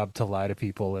whole job to lie to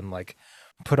people and like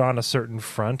put on a certain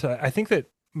front. I think that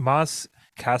Moss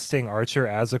casting Archer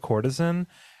as a courtesan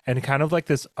and kind of like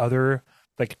this other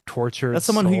like tortured. That's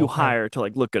someone who you hire to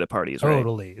like look good at parties, right?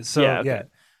 Totally. So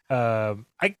yeah,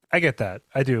 I get that.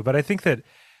 I do, but I think that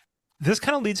this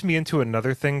kind of leads me into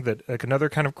another thing that like another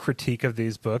kind of critique of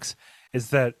these books is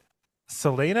that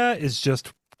Selena is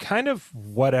just kind of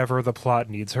whatever the plot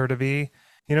needs her to be.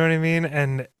 You know what I mean?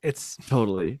 And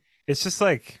Totally. it's just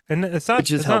like, and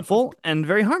Which is it's not. helpful and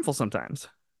very harmful sometimes.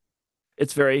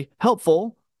 It's very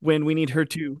helpful when we need her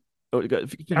to. Oh,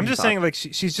 I'm finish your just thought. saying, like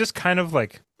she's just kind of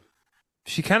like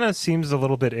she kind of seems a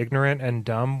little bit ignorant and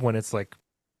dumb when it's like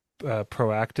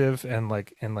proactive and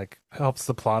like helps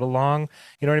the plot along.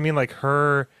 You know what I mean? Like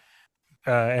her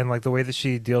and like the way that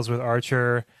she deals with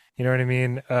Archer. You know what I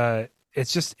mean?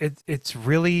 It's just it's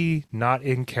really not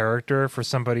in character for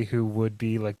somebody who would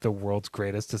be like the world's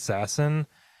greatest assassin.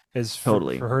 Is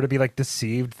Totally. for her to be like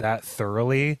deceived that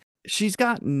thoroughly. She's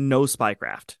got no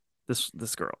spycraft.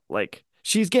 This girl, like,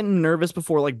 she's getting nervous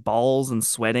before like balls and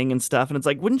sweating and stuff, and it's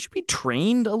like, wouldn't you be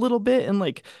trained a little bit in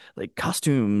like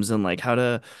costumes and like how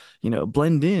to,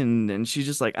 blend in? And she's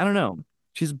just like, I don't know.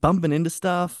 She's bumping into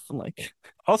stuff. Like,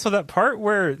 Also, that part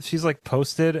where she's like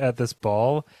posted at this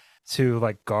ball to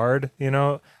like guard,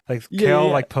 like yeah, yeah, Kale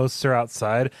yeah. like posts her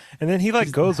outside, and then he like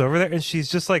She's goes over there and she's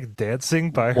just like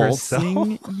dancing by herself.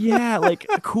 waltzing. Yeah, like,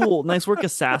 cool. Nice work,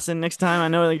 assassin. Next time I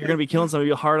know like you're gonna be killing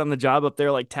somebody hard on the job up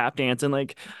there, like tap dancing,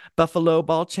 like buffalo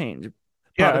ball change,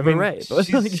 Yeah, pot I de mean, beret. But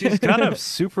she's got a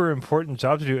super important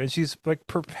job to do, and she's like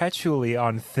perpetually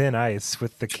on thin ice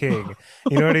with the king.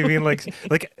 You know what I mean?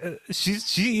 She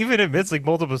even admits like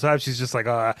multiple times she's just like,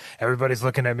 everybody's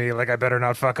looking at me, like I better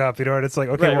not fuck up. You know, and it's like,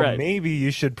 okay, right, well right. maybe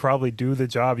you should probably do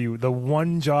the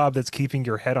one job that's keeping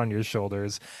your head on your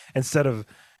shoulders instead of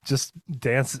just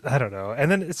dance. I don't know. And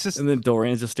then it's just And then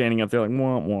Dorian's just standing up there like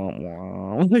wah wah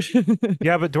wah.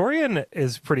 yeah, but Dorian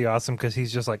is pretty awesome because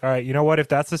he's just like, all right, you know what? If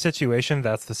that's the situation,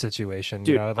 that's the situation.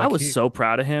 Dude, I Like was so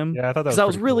proud of him yeah, I thought that because was I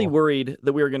was pretty really cool. worried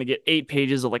that we were going to get 8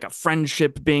 pages of like a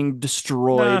friendship being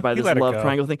destroyed Nah, by he this let it love go.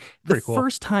 triangle thing. The Pretty cool.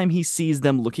 first time he sees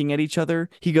them looking at each other,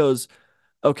 he goes,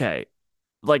 "Okay,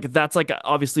 like that's like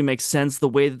obviously makes sense the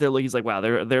way that they're looking." He's like, "Wow,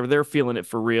 they're feeling it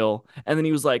for real." And then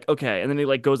he was like, "Okay," and then he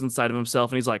like goes inside of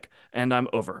himself and he's like, "And I'm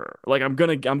over her. Like I'm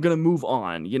gonna move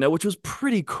on," which was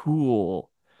pretty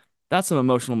cool. That's some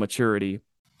emotional maturity.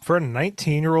 For a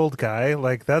 19-year-old guy,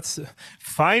 like that's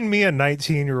find me a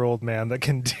 19-year-old man that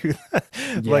can do that.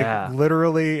 Like Yeah,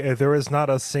 literally, there is not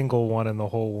a single one in the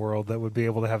whole world that would be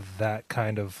able to have that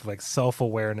kind of like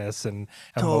self-awareness and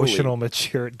totally. emotional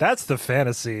maturity. That's the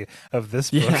fantasy of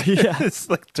this Yeah, book. yeah. It's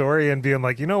like Dorian being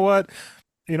like, you know what?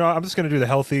 I'm just going to do the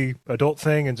healthy adult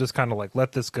thing and just kind of like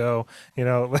let this go. You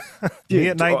know, me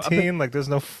at Dude, 19, like there's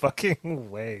no fucking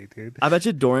way, dude. I bet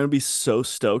you Dorian would be so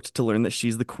stoked to learn that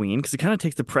she's the queen because it kind of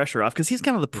takes the pressure off because he's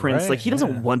kind of the prince. Like, Right? he doesn't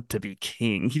Yeah. want to be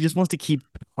king. He just wants to keep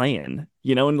playing,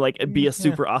 and like be a Yeah.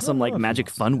 super I don't awesome like know if he magic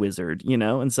wants to fun be wizard,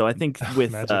 And so I think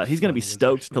with magic he's gonna be fun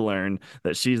wizard. stoked to learn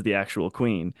that she's the actual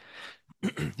queen.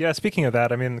 Yeah, speaking of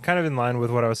that, I mean, kind of in line with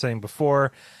what I was saying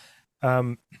before,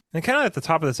 um, and kind of at the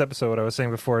top of this episode, what I was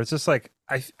saying before, it's just like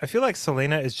I feel like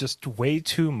Selena is just way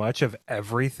too much of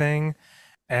everything,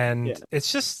 Yeah. and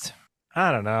it's just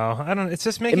I don't know, I don't. It's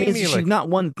just It making means me she's like, not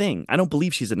one thing. I don't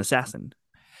believe she's an assassin.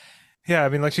 yeah, I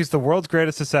mean, like she's the world's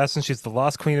greatest assassin. She's the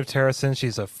Lost Queen of Terrasen.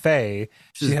 She's a Fae.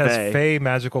 She She's has Fae. Fae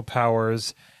magical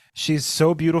powers. She's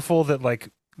so beautiful that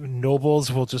like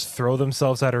nobles will just throw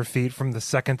themselves at her feet from the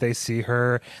second they see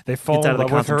her. They Gets fall out in of the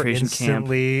love with her concentration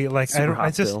camp. instantly. Like I Super don't. I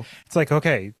hot just. still. It's like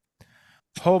okay,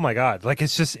 oh my god, like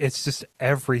it's just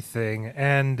everything,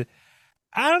 and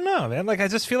I don't know, man. Like I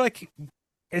just feel like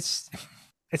it's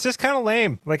it's just kind of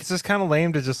lame. Like it's just kind of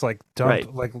lame to just like dump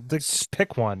Right. like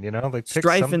pick one, like pick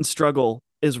Strife some. and struggle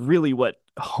is really what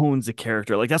hones a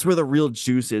character. Like, that's where the real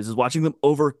juice is watching them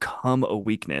overcome a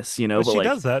weakness, But but she like,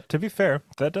 does that. To be fair,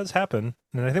 that does happen,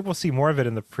 and I think we'll see more of it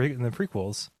in the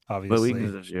prequels. what Obviously,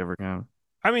 weakness does she overcome?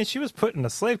 I mean, she was put in a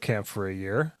slave camp for a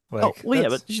year. Oh, Like well, yeah,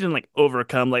 but that's she didn't like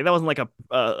overcome. Like, that wasn't like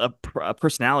a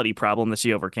personality problem that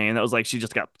she overcame. That was like she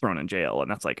just got thrown in jail, and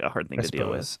that's like a hard thing I to deal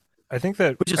with. suppose. I think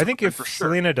Hard for if sure.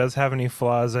 Selena does have any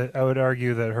flaws, I would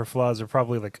argue that her flaws are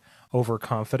probably like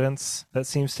overconfidence. That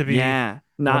seems to be Yeah,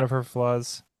 one not of her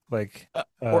flaws. Like,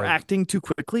 or uh, acting too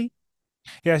quickly.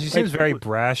 yeah, she Like, seems very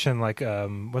brash and like,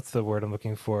 what's the word I'm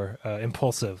looking for?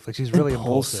 Impulsive. Like she's really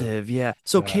impulsive. impulsive. Yeah.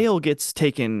 So Uh, Kale gets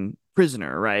taken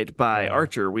prisoner, right, by yeah.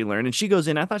 Archer, we learn, and she goes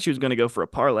in. I thought she was going to go for a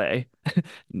parlay,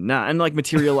 nah, and like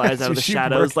materialize out So of the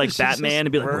shadows like she just Batman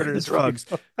and be like, "Where are the murders drugs?"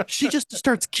 people. She just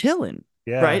starts killing.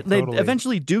 Yeah, Right? They totally.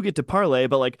 eventually do get to parlay,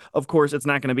 but like, of course, it's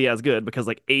not going to be as good because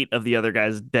like 8 of the other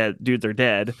dudes are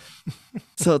dead.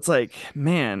 So it's like,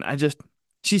 man,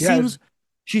 she Yeah, seems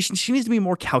she needs to be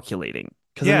more calculating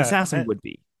because an yeah. assassin would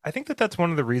be. I think that that's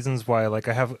one of the reasons why like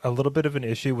I have a little bit of an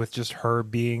issue with just her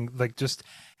being like just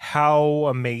how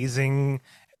amazing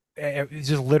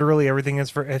just literally everything is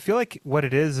for I feel like what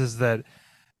it is that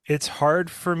it's hard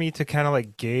for me to kind of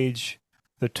like gauge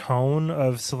the tone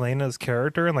of Selena's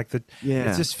character, and like it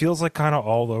Yeah. just feels like kind of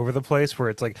all over the place, where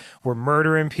it's like we're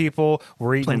murdering people,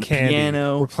 we're eating Playing the candy,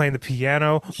 we're piano. playing the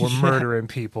piano, we're Yeah. murdering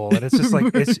people, and it's just like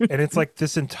it's like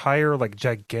this entire like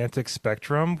gigantic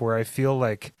spectrum where I feel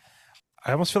like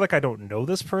I almost feel like I don't know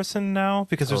this person now,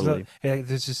 because Totally.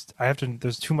 there's just I have to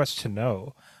there's too much to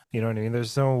know. You know what I mean?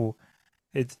 There's no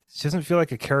she doesn't feel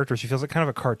like a character. She feels like kind of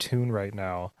a cartoon right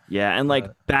now. Yeah, and like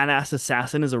Uh, badass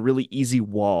assassin is a really easy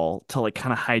wall to like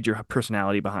kind of hide your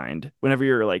personality behind. Whenever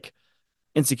you're like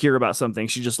insecure about something,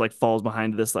 she just like falls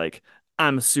behind this like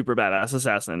I'm a super badass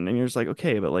assassin, and you're just like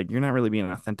okay, but like you're not really being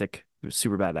an authentic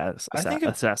super badass I think it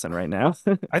assassin right now.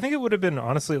 I think it would have been,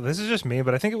 honestly, this is just me,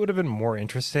 but I think it would have been more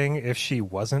interesting if she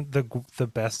wasn't the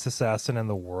best assassin in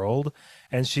the world,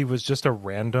 and she was just a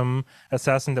random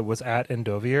assassin that was at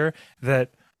Endovier,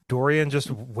 that Dorian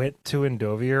just went to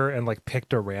Endovier and like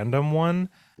picked a random one,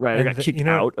 Right, I and got kicked you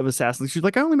know, out of assassin. She's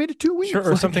like I only made it two sure, weeks.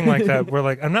 or Like something like that, where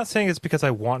like I'm not saying it's because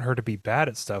I want her to be bad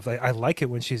at stuff. I like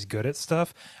it when she's good at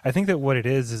stuff. I think that what it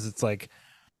is it's like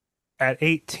at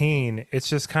 18, it's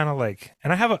just kind of like,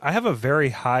 and I have a very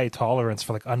high tolerance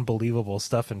for like unbelievable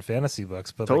stuff in fantasy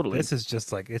books, but like totally. this is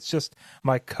just like it's just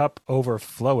my cup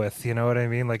overfloweth, you know what I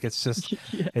mean? Like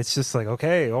Yeah. it's just like,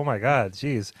 okay, oh my god,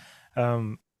 geez.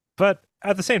 But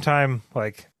at the same time,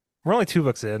 like we're only 2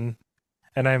 books in,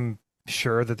 and I'm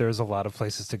sure that there's a lot of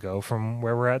places to go from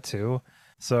where we're at too.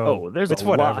 So Oh, there's a it's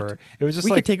lot. whatever. It was just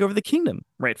We could like, take over the kingdom,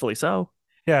 rightfully so.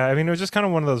 yeah, I mean, it was just kind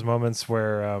of one of those moments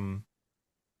where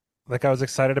like I was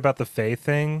excited about the Fae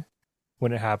thing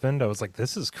when it happened. I was like,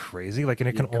 this is crazy. Like, and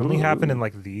it Yeah, can only happen in cool.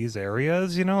 like these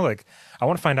areas, you know? Like, I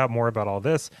want to find out more about all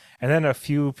this. And then a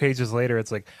few pages later,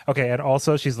 it's like, okay, and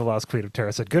also she's the lost queen of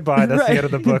Terra. Said goodbye. That's the Right. end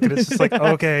of the book. And it's just like,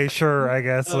 okay, sure, I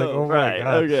guess. Like, Oh, oh my right.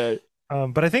 god. Okay.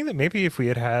 But I think that maybe if we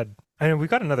had, I mean, we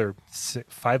got another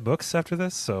 5 books after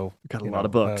this, so Got a you lot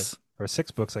of know, books. or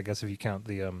 6 books, I guess, if you count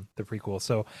the prequel.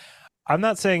 So I'm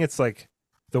not saying it's like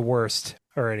the worst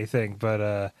or anything,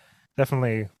 but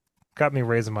definitely got me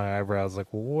raising my eyebrows.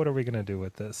 Like, well, what are we gonna do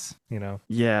with this? You know,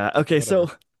 Yeah. Okay. whatever.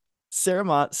 So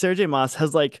Sarah J. Maas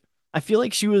has like, I feel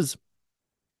like she was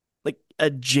like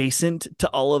adjacent to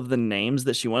all of the names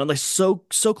that she wanted, like so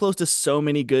close to so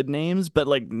many good names, but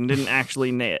like didn't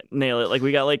actually nail it. Like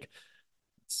we got like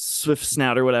Swift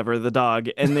Snout or whatever, the dog,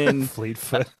 and then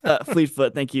Fleetfoot.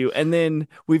 Fleetfoot. Thank you. And then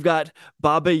we've got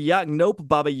Baba Yak. Nope,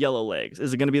 Baba Yellow Legs.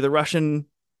 Is it going to be the Russian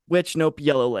witch? Nope,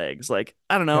 Yellow Legs. Like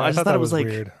I don't know. Yeah, I I just thought thought that it was was like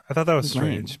weird. I thought that it was was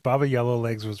lame. strange. Baba Yellow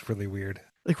Legs was really weird.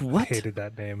 Like I what? hated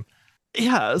that name.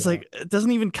 Yeah, it's Yeah. like it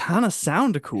doesn't even kind of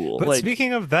sound cool. But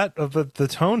speaking of that, of the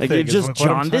tone Like you're thing is just like what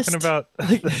I'm talking jaundiced. about.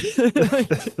 Like, like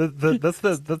That's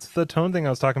the tone thing I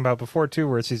was talking about before too,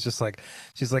 where she's just like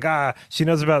she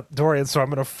knows about Dorian, so I'm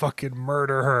gonna fucking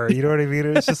murder her. You know what I mean?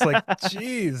 It's just like,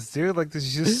 geez, dude, like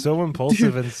she's just so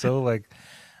impulsive dude, and so like,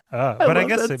 I but I love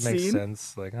guess that it makes scene.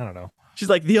 sense. Like, I don't know. She's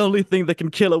like, the only thing that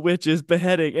can kill a witch is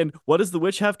beheading. And what does the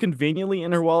witch have conveniently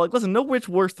in her wallet? Listen, no witch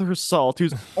worth her salt,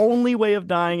 whose only way of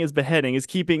dying is beheading, is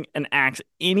keeping an axe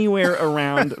anywhere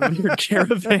around your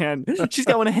caravan. She's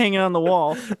got one hanging on the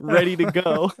wall, ready to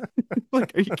go.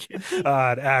 Like, are you kidding?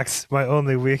 An axe, my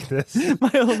only weakness.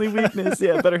 My only weakness.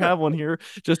 Yeah, I better have one here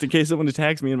just in case someone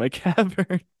attacks me in my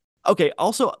cavern. Okay,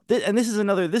 also, and this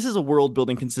is a world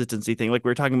building consistency thing, like we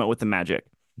were talking about with the magic.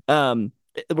 Um,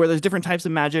 where there's different types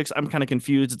of magics, I'm kind of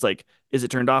confused. It's like, is it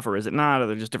turned off or is it not? Are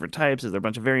there just different types? Is there a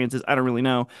bunch of variances? I don't really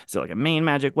know. Is there like a main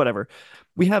magic? Whatever.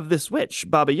 We have this witch,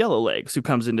 Baba Yellowlegs, who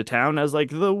comes into town as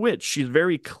like the witch. She's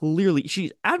very clearly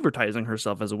she's advertising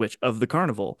herself as a witch of the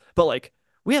carnival. But like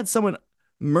we had someone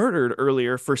murdered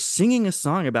earlier for singing a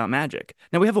song about magic.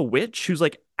 Now we have a witch who's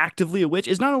like actively a witch,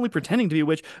 is not only pretending to be a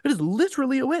witch, but is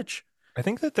literally a witch. I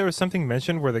think that there was something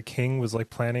mentioned where the king was like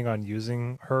planning on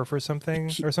using her for something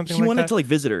he, or something he like wanted that. to like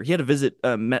visit her. He had a visit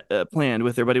planned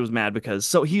with her, but he was mad because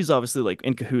so he's obviously like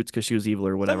in cahoots because she was evil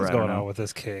or whatever. Something's I don't going on know. with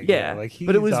this king. Yeah, Yeah, like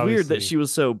but it he's was weird that obviously. she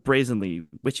was so brazenly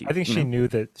I witchy. think You she know, knew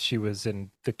that she was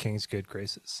in the king's good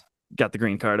graces. got the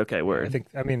green card. Okay, Yeah, I word. think.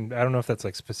 I mean, I don't know if that's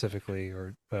like specifically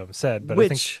or said, but I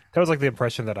think Which that was like the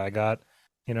impression that I got.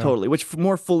 You know, totally, which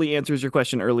more fully answers your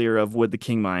question earlier of would the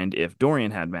king mind if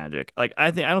Dorian had magic? Like I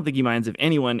don't think he minds if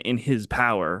anyone in his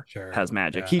power sure. has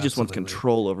magic. Yeah, He just wants absolutely.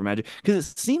 control over magic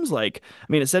because it seems like I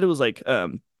mean it said it was like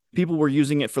people were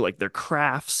using it for like their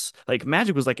crafts. Like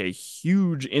magic was like a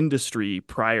huge industry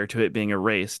prior to it being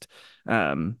erased.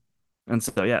 Um and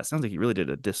so yeah, it sounds like he really did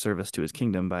a disservice to his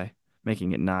kingdom by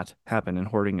making it not happen and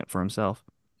hoarding it for himself.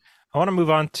 I want to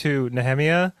move on to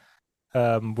Nehemia.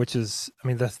 which is, I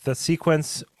mean, the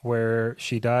sequence where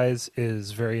she dies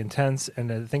is very intense,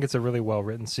 and I think it's a really well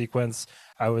written sequence.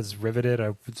 I was riveted. I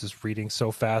was just reading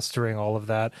so fast during all of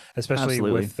that, especially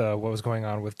Absolutely. with what was going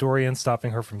on with Dorian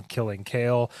stopping her from killing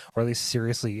Kale, or at least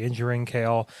seriously injuring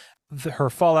Kale. Her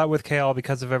fallout with Kale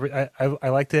because of I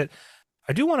liked it.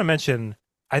 I do want to mention,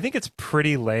 I think it's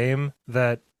pretty lame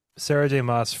that Sarah J.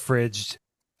 Maas fridged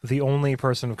the only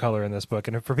person of color in this book.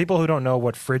 And for people who don't know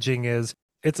what fridging is,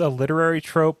 it's a literary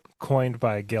trope coined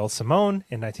by Gail Simone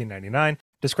in 1999,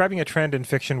 describing a trend in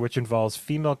fiction which involves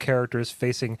female characters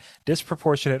facing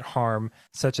disproportionate harm,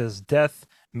 such as death,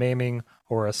 maiming,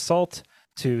 or assault,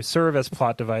 to serve as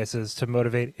plot devices to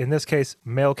motivate, in this case,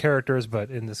 male characters,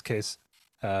 but in this case,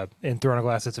 in Throne of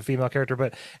Glass, it's a female character,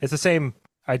 but it's the same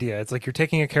idea. It's like you're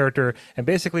taking a character and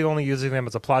basically only using them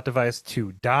as a plot device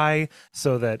to die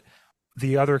so that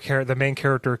the main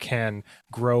character can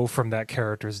grow from that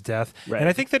character's death. Right. And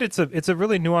I think that it's a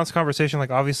really nuanced conversation.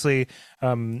 Like obviously,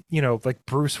 like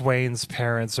Bruce Wayne's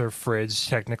parents are fridged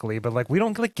technically, but like we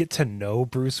don't like get to know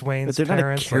Bruce Wayne's but they're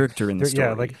parents. Not a character in the story.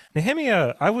 Yeah, like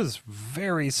Nehemia, I was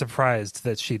very surprised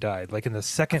that she died. Like in the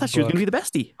second book, she was gonna be the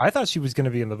bestie. I thought she was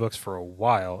gonna be in the books for a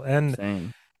while.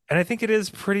 Same. And I think it is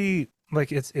pretty,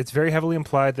 like it's very heavily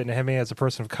implied that Nehemia is a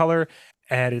person of color,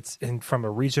 and it's from a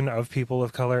region of people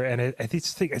of color. And I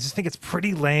just think it's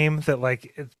pretty lame that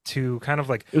like to kind of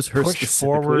like it was her push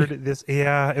forward this.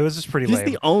 Yeah, it was just pretty lame.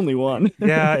 She's the only one.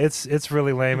 Yeah, it's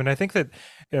really lame. And I think that,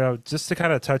 just to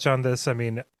kind of touch on this, I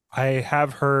mean, I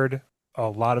have heard a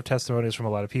lot of testimonies from a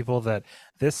lot of people that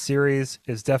this series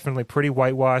is definitely pretty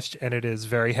whitewashed and it is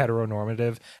very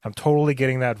heteronormative. I'm totally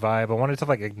getting that vibe. I wanted to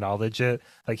like acknowledge it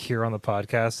like here on the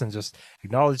podcast and just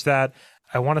acknowledge that.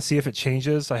 I want to see if it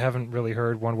changes. I haven't really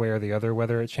heard one way or the other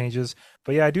whether it changes.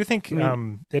 But yeah, I do think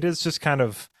it is just kind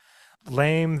of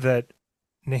lame that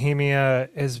Nehemia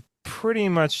is pretty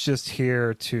much just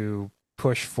here to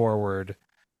push forward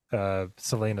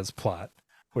Celaena's plot.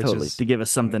 Totally, to give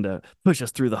us something to push us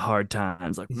through the hard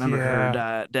times, like remember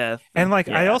her death. And like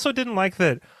I also didn't like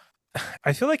that.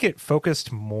 I feel like it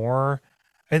focused more,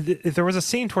 and there was a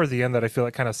scene towards the end that I feel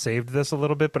like kind of saved this a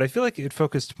little bit, but I feel like it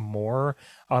focused more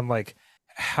on like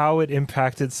how it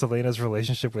impacted Celaena's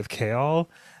relationship with Chaol.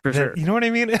 For sure. You know what I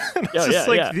mean?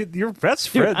 Your best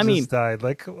friend just died.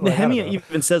 Like Nehemia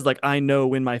even says like, I know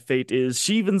when my fate is.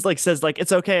 She even like says like,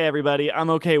 it's okay, everybody. I'm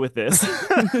okay with this.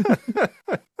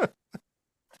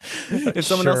 If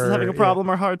someone else is having a problem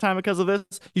or hard time because of this,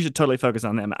 you should totally focus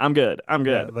on them. I'm good.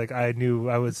 Yeah, like I knew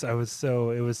it was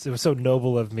so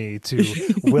noble of me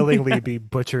to willingly be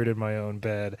butchered in my own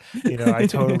bed. I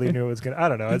totally knew it was I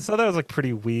don't know. I thought that was like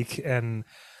pretty weak. And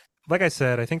like I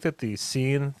said, I think that the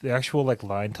actual like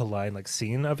line to line like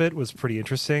scene of it was pretty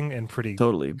interesting and pretty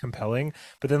compelling.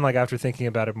 But then like after thinking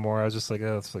about it more, I was just like,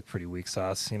 oh, it's like pretty weak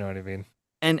sauce. You know what I mean?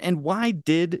 And why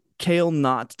did Chaol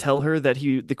not tell her that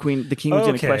the king was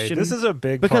going to question? This is a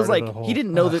big because part like he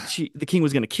didn't know that the king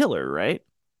was going to kill her, right?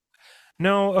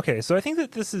 No, okay. So I think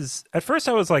that this is at first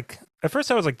I was like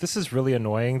this is really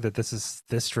annoying that this is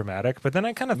this dramatic, but then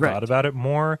I kind of thought about it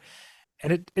more,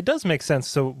 and it does make sense.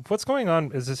 So what's going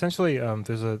on is essentially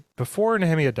there's before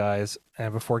Nehemia dies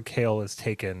and before Chaol is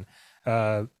taken,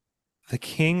 the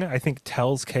king I think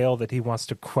tells Chaol that he wants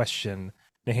to question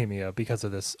Nehemia because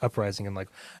of this uprising and like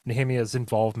Nehemia's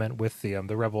involvement with the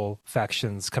rebel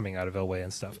factions coming out of Elwë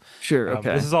and stuff. Sure,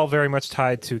 okay. This is all very much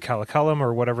tied to Calacalam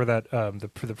or whatever that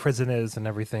the prison is and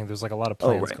everything. There's like a lot of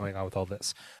plans going on with all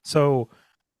this. So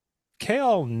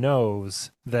Chaol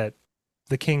knows that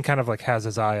the king kind of like has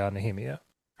his eye on Nehemia,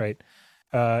 right?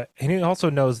 And he also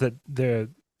knows that there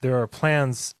are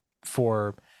plans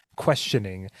for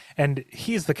questioning, and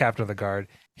he's the captain of the guard.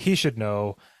 He should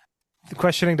know. The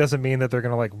questioning doesn't mean that they're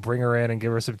gonna like bring her in and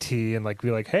give her some tea and like be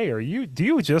like, hey, do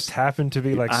you just happen to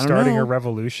be like starting a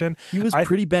revolution? He was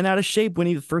pretty bent out of shape when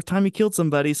the first time he killed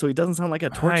somebody, so he doesn't sound like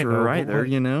a torturer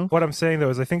either, What I'm saying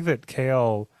though is I think that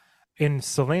Chaol, in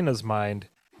Celaena's mind,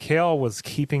 Chaol was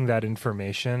keeping that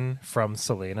information from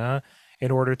Celaena in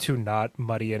order to not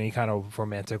muddy any kind of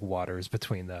romantic waters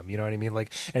between them. You know what I mean?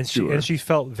 Like, and she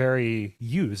felt very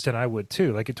used, and I would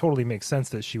too. Like, it totally makes sense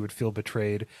that she would feel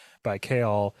betrayed by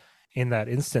Chaol in that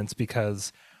instance,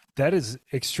 because that is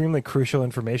extremely crucial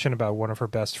information about one of her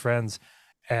best friends,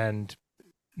 and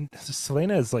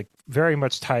Celaena is like very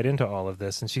much tied into all of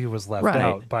this, and she was left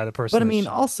out by the person. But I mean,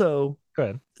 also,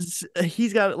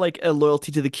 he's got like a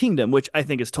loyalty to the kingdom, which I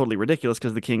think is totally ridiculous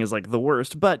because the king is like the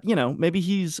worst. But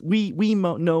maybe we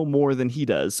know more than he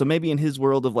does, so maybe in his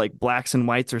world of like blacks and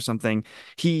whites or something,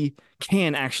 he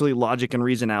can actually logic and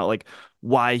reason out like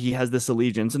why he has this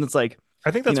allegiance. And it's like,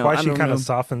 I think that's why I she don't kind of know.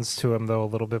 softens to him though a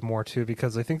little bit more too,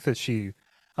 because I think that she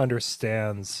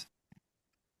understands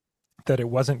that it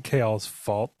wasn't Kale's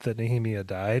fault that Nehemia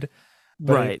died,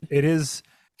 but Right. it is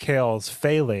Kale's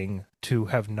failing to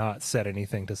have not said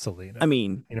anything to Selena. I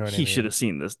mean, You know what I he should mean? have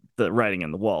seen the writing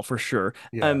in the wall for sure.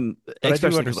 Yeah. But I do Especially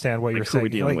because understand what you're who are we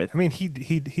saying. dealing Like, with? I mean,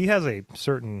 he has a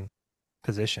certain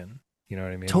position. You know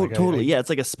what I mean? Like, Totally, yeah. It's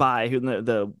like a spy who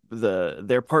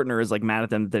their partner is like mad at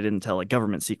them that they didn't tell like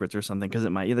government secrets or something because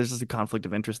it might. Yeah, there's just a conflict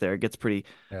of interest there. It gets pretty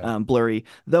yeah. blurry,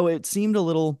 though. It seemed a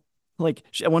little like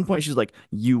at one point she's like,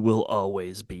 "You will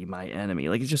always be my enemy."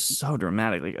 Like it's just so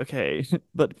dramatic. Like okay,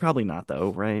 but probably not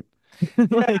though, right? Yeah.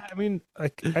 Like I mean,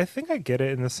 like, I think I get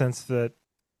it in the sense that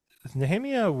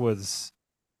Nehemia was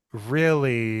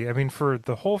really, I mean, for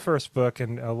the whole first book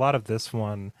and a lot of this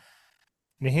one,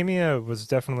 Nehemia was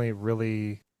definitely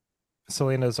really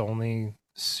Selena's only it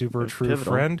super was true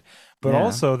pivotal. friend, but Yeah.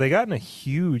 also they got in a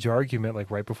huge argument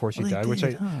like right before she Well, they died, which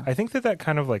did, I huh? I think that that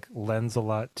kind of like lends a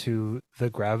lot to the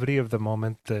gravity of the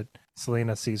moment that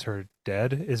Selena sees her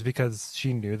dead, is because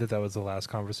she knew that that was the last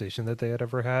conversation that they had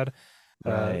ever had.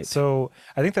 Right. So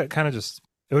I think that kind of just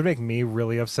it would make me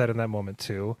really upset in that moment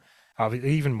too.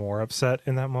 Even more upset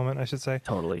in that moment, I should say.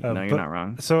 Totally. No, you're But not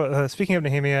wrong. so speaking of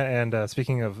Nehemia and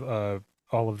speaking of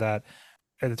all of that,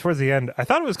 towards the end, I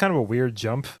thought it was kind of a weird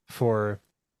jump for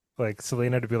like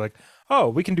Selena to be like, "Oh,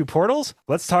 we can do portals.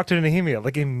 Let's talk to Nehemia."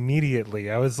 Like immediately,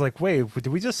 I was like, "Wait, did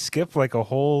we just skip like a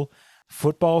whole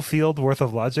football field worth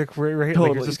of logic? Right? Like you're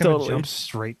Totally, just gonna totally. jump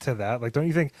straight to that? Like, don't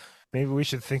you think maybe we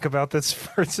should think about this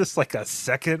for just like a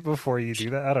second before you do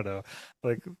that? I don't know.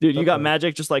 Like, Dude, you that's got a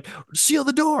magic just like seal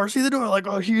the door, like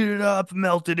oh heat it up,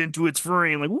 melt it into its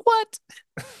frame. Like what?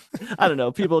 I don't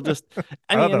know. People just I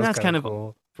I thought mean, that and was that's kind of kind of cool,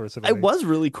 it personally. was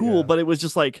really cool, Yeah, but it was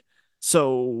just like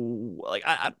so like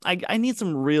I need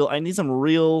some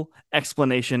real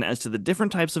explanation as to the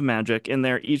different types of magic in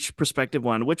their each perspective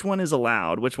one, which one is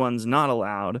allowed, which one's not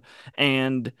allowed,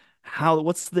 and how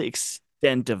what's the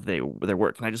extent of their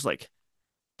work. And I just like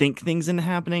think things into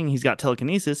happening. He's got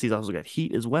telekinesis. He's also got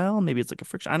heat as well. Maybe it's like a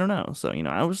friction. I don't know. So,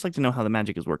 I would just like to know how the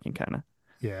magic is working, kind of.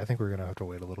 yeah. I think we're gonna have to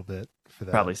wait a little bit for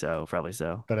that. Probably so. Probably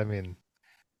so. But I mean,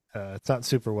 it's not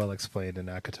super well explained in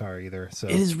Akatar either. It So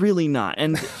is really not.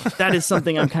 And that is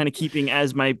something I'm kind of keeping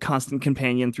as my constant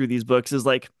companion through these books is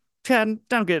like, Chad,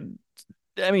 don't get.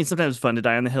 I mean, sometimes it's fun to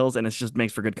die on the hills and it just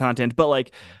makes for good content. But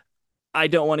like, I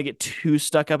don't want to get too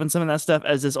stuck up in some of that stuff,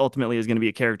 as this ultimately is going to be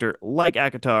a character like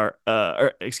Akatar.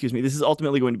 Or excuse me, this is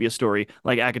ultimately going to be a story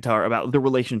like Akatar about the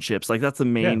relationships. Like that's the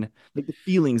yeah, main, like the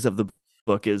feelings of the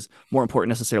book is more important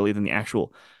necessarily than the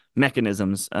actual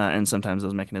mechanisms. And sometimes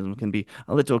those mechanisms can be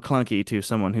a little clunky to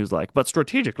someone who's like, but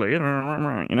strategically,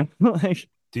 like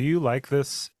do you like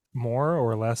this more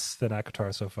or less than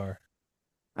Akatar so far?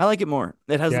 I like it more.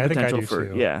 It has the Yeah, I think I potential do for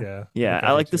too. yeah, Yeah, I yeah. think I I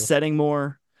do like the too. setting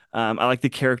more. I like the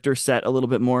character set a little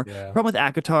bit more. Yeah, Problem with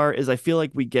Akatar is I feel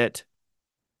like we get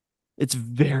it's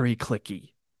very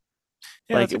clicky.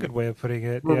 yeah, Like that's a good way of putting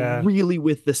it. we're Yeah, really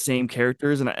with the same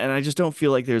characters, and I just don't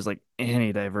feel like there's like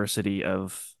any diversity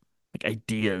of like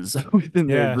ideas within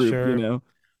their yeah, group. sure.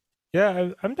 Yeah,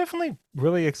 I'm definitely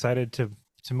really excited to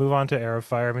move on to Heir of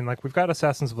Fire. I mean, like we've got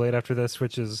Assassin's Blade after this,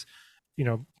 which is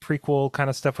prequel kind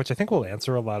of stuff, which I think will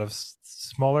answer a lot of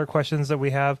smaller questions that we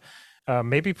have.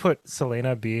 Maybe put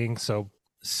Selena being so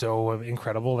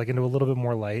incredible like into a little bit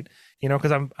more light,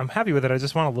 because I'm happy with it. I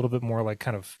just want a little bit more like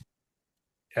kind of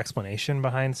explanation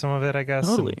behind some of it, I guess.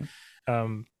 And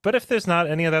Totally. but if there's not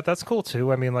any of that, that's cool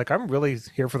too. I mean, like I'm really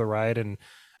here for the ride, and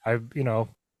I you know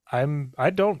I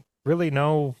don't really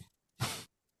know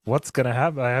what's gonna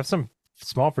happen. I have some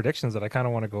small predictions that I kind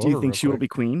of want to go Do you over think real she will quick. be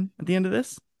queen at the end of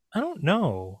this? I don't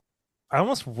know. I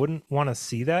almost wouldn't want to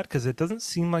see that because it doesn't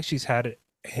seem like she's had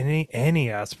any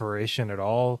aspiration at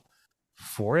all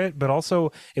for it. But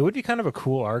also, it would be kind of a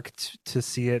cool arc to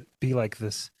see it be like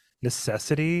this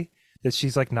necessity that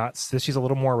she's like not that she's a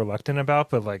little more reluctant about,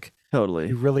 but like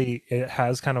Totally. it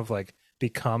has kind of like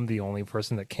become the only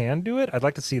person that can do it. I'd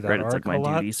like to see Right. that It's like arc a my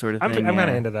lot. duty sort of I'm thing. I'm kind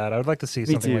of Yeah. into that. I would like to see Me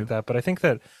something like too. that, but I think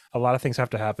that a lot of things have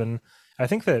to happen. I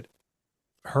think that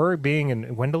her being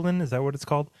in Wendelin, is that what it's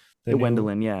called? The The new,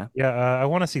 Wendelin. Yeah. yeah, I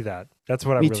want to see that. That's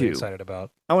what I'm Me really too. excited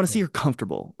about. I want to Yeah. see her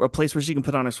comfortable, or a place where she can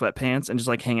put on her sweatpants and just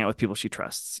like hang out with people she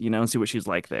trusts, and see what she's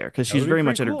like there. Because That she's would be very pretty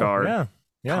much at her cool. guard Yeah.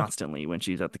 Yeah. constantly when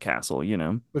she's at the castle,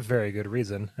 With very good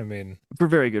reason. I mean, for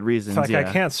very good reasons. like I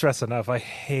Yeah. can't stress enough. I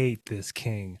hate this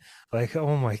king. Like,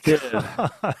 oh my Dude,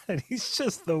 god, he's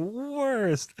just the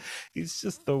worst. He's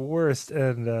just the worst.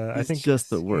 And I he's think just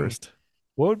the seeing worst.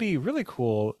 what would be really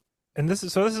cool, and this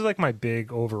is like my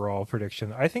big overall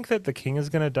prediction. I think that the king is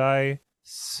gonna die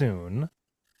soon.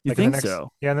 You Like think next,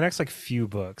 so? yeah, in the next like few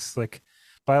books, like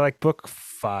by like book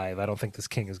 5, I don't think this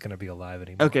king is going to be alive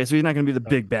anymore. Okay, so he's not going to be the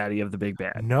big baddie of the big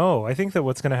bad. No, I think that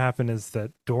what's going to happen is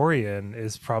that Dorian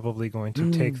is probably going to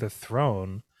take the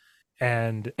throne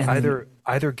and And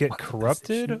either get what's the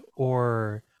corrupted position?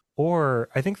 or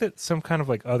I think that some kind of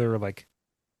like other like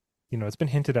it's been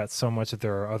hinted at so much that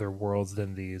there are other worlds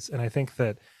than these, and I think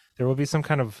that there will be some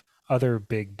kind of other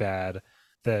big bad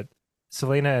that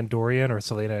Selena and Dorian, or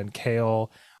Selena and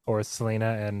Kale, or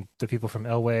Selena and the people from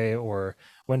Elway, or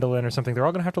Wendelin, or something. They're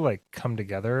all gonna have to like come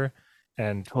together,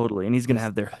 and Totally, and he's going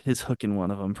to this have his hook in one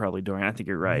of them, probably Dorian. I think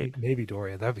you're right. maybe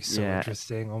Dorian. That'd be so Yeah,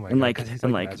 interesting. Oh my and god, like because he's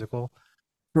and like like magical.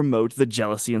 promote the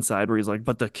jealousy inside, where he's like,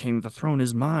 "But the throne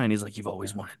is mine." He's like, "You've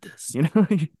always wanted this," you know.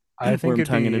 I Where think I'm it'd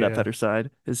tonguing it be up at his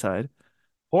side.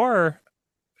 or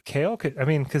Kale could. I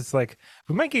mean, because like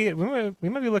we might be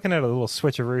looking at a little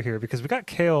switcheroo here because we got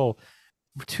Kale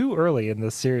too early in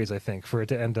this series, I think, for it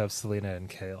to end up Selena and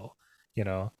Kale. You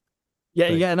know, Yeah,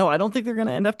 like yeah, no, I don't think they're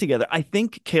gonna end up together. I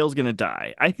think Kale's gonna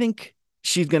die. I think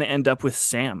she's gonna end up with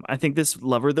Sam. I think this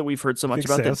lover that we've heard so I much think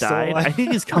about that Sam's still died. I alive.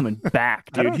 think he's coming back,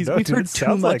 I dude. don't know, We've dude. It heard too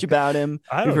sounds much like about him.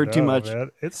 I We've don't heard too know, much. man.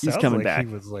 It He's sounds coming like he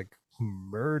back. was like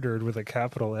murdered with a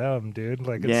capital M, dude.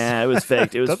 Like it's Yeah, it was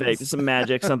faked. It was doesn't. faked. Some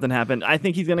magic. Something happened. I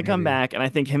think he's gonna come Maybe. back, and I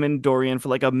think him and Dorian for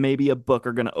like maybe a book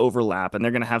are gonna overlap, and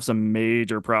they're gonna have some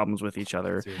major problems with each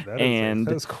other. Dude, that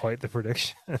And is quite the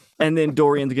prediction. and then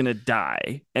Dorian's gonna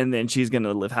die, and then she's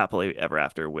gonna live happily ever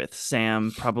after with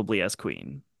Sam, probably as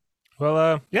queen.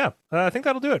 Well, yeah, I think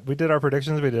that'll do it. We did our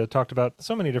predictions. We talked about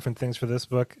so many different things for this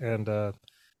book, and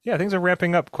yeah, things are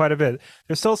ramping up quite a bit.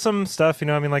 There's still some stuff,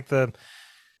 I mean, like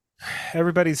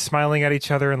everybody's smiling at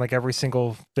each other in like every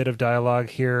single bit of dialogue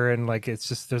here, and like it's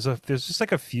just there's just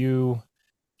like a few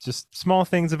just small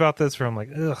things about this where I'm like,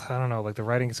 ugh, I don't know, like the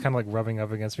writing is kind of like rubbing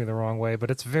up against me the wrong way,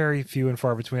 but it's very few and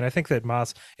far between. I think that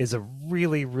Moss is a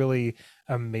really, really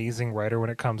amazing writer when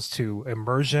it comes to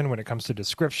immersion, when it comes to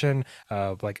description,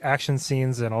 like action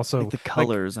scenes, and also Like the like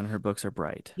colors in her books are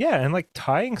bright. yeah, and like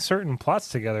tying certain plots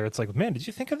together. It's like, man, did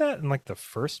you think of that in like the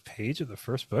first page of the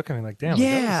first book? I mean, like, damn, like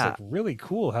that was like Yeah, really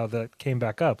cool how that came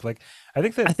back up. Like, I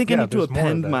think that I think I yeah, need to there's more of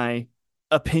append that. my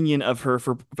opinion of her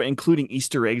for including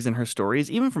Easter eggs in her stories.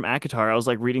 Even from ACOTAR, I was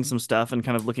like reading some stuff and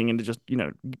kind of looking into just,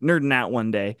 nerding out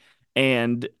one day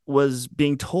and was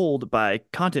being told by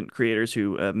content creators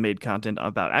who made content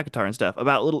about ACOTAR and stuff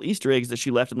about little Easter eggs that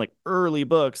she left in like early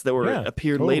books that were Yeah,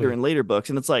 appeared later totally. in later books.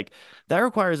 And it's like that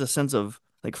requires a sense of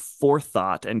like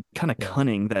forethought and kind of Yeah.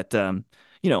 cunning that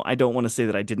I don't want to say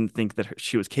that I didn't think that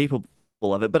she was capable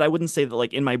of it, but I wouldn't say that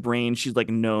like in my brain she's like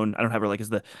known. I don't have her like as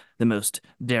the most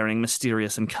daring,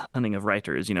 mysterious, and cunning of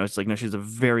writers. It's like no, she's a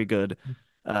very good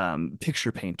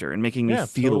picture painter and making me Yeah,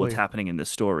 feel what's totally. happening in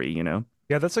this story.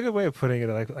 Yeah, that's a good way of putting it.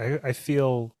 Like I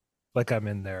feel like I'm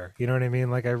in there. You know what I mean?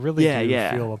 Like I really Yeah, do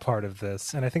yeah. feel a part of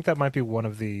this. And I think that might be one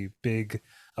of the big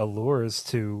allures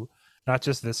to not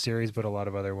just this series, but a lot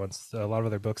of other ones, a lot of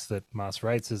other books that Moss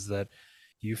writes, is that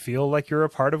you feel like you're a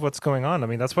part of what's going on. I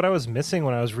mean, that's what I was missing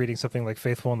when I was reading something like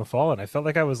Faithful and the Fallen. I felt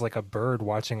like I was like a bird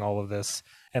watching all of this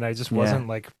and I just Yeah. wasn't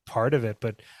like part of it,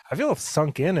 but I feel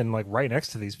sunk in and like right next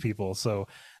to these people. So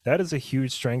that is a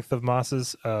huge strength of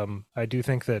Moss's.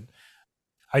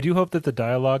 I do hope that the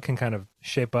dialogue can kind of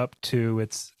shape up to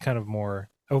its kind of more.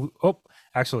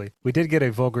 Actually, we did get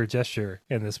a vulgar gesture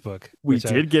in this book, We which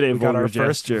did get a we got vulgar our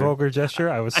first gesture. vulgar gesture.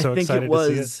 I was I so think it excited to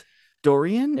see it. was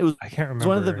Dorian. It I can't was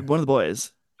one of the remember. one of the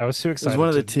boys. I was too It was one excited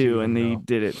of the to two, even and they know.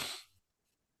 did it.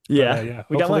 But Yeah, yeah,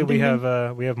 we got hopefully one. Ding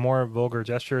ding. we have more vulgar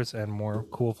gestures and more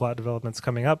cool plot developments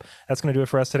coming up. That's going to do it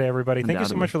for us today, everybody. Thank you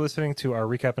so much Undoubtedly. for listening to our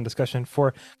recap and discussion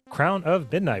for Crown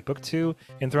of Midnight, Book 2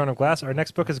 in Throne of Glass. Our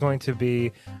next book is going to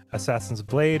be Assassin's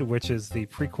Blade, which is the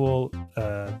prequel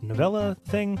novella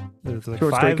thing. There's like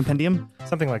Short story five, compendium.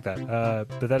 something like that.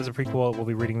 But that is a prequel. We'll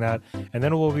be reading that, and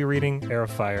then we'll be reading Air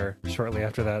of Fire shortly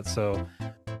after that. So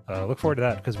look forward to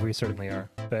that because we certainly are.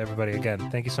 But everybody, again,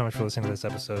 thank you so much for listening to this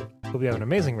episode. Hope you have an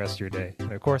amazing rest of your day.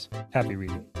 And of course, happy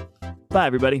reading. Bye,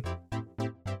 everybody.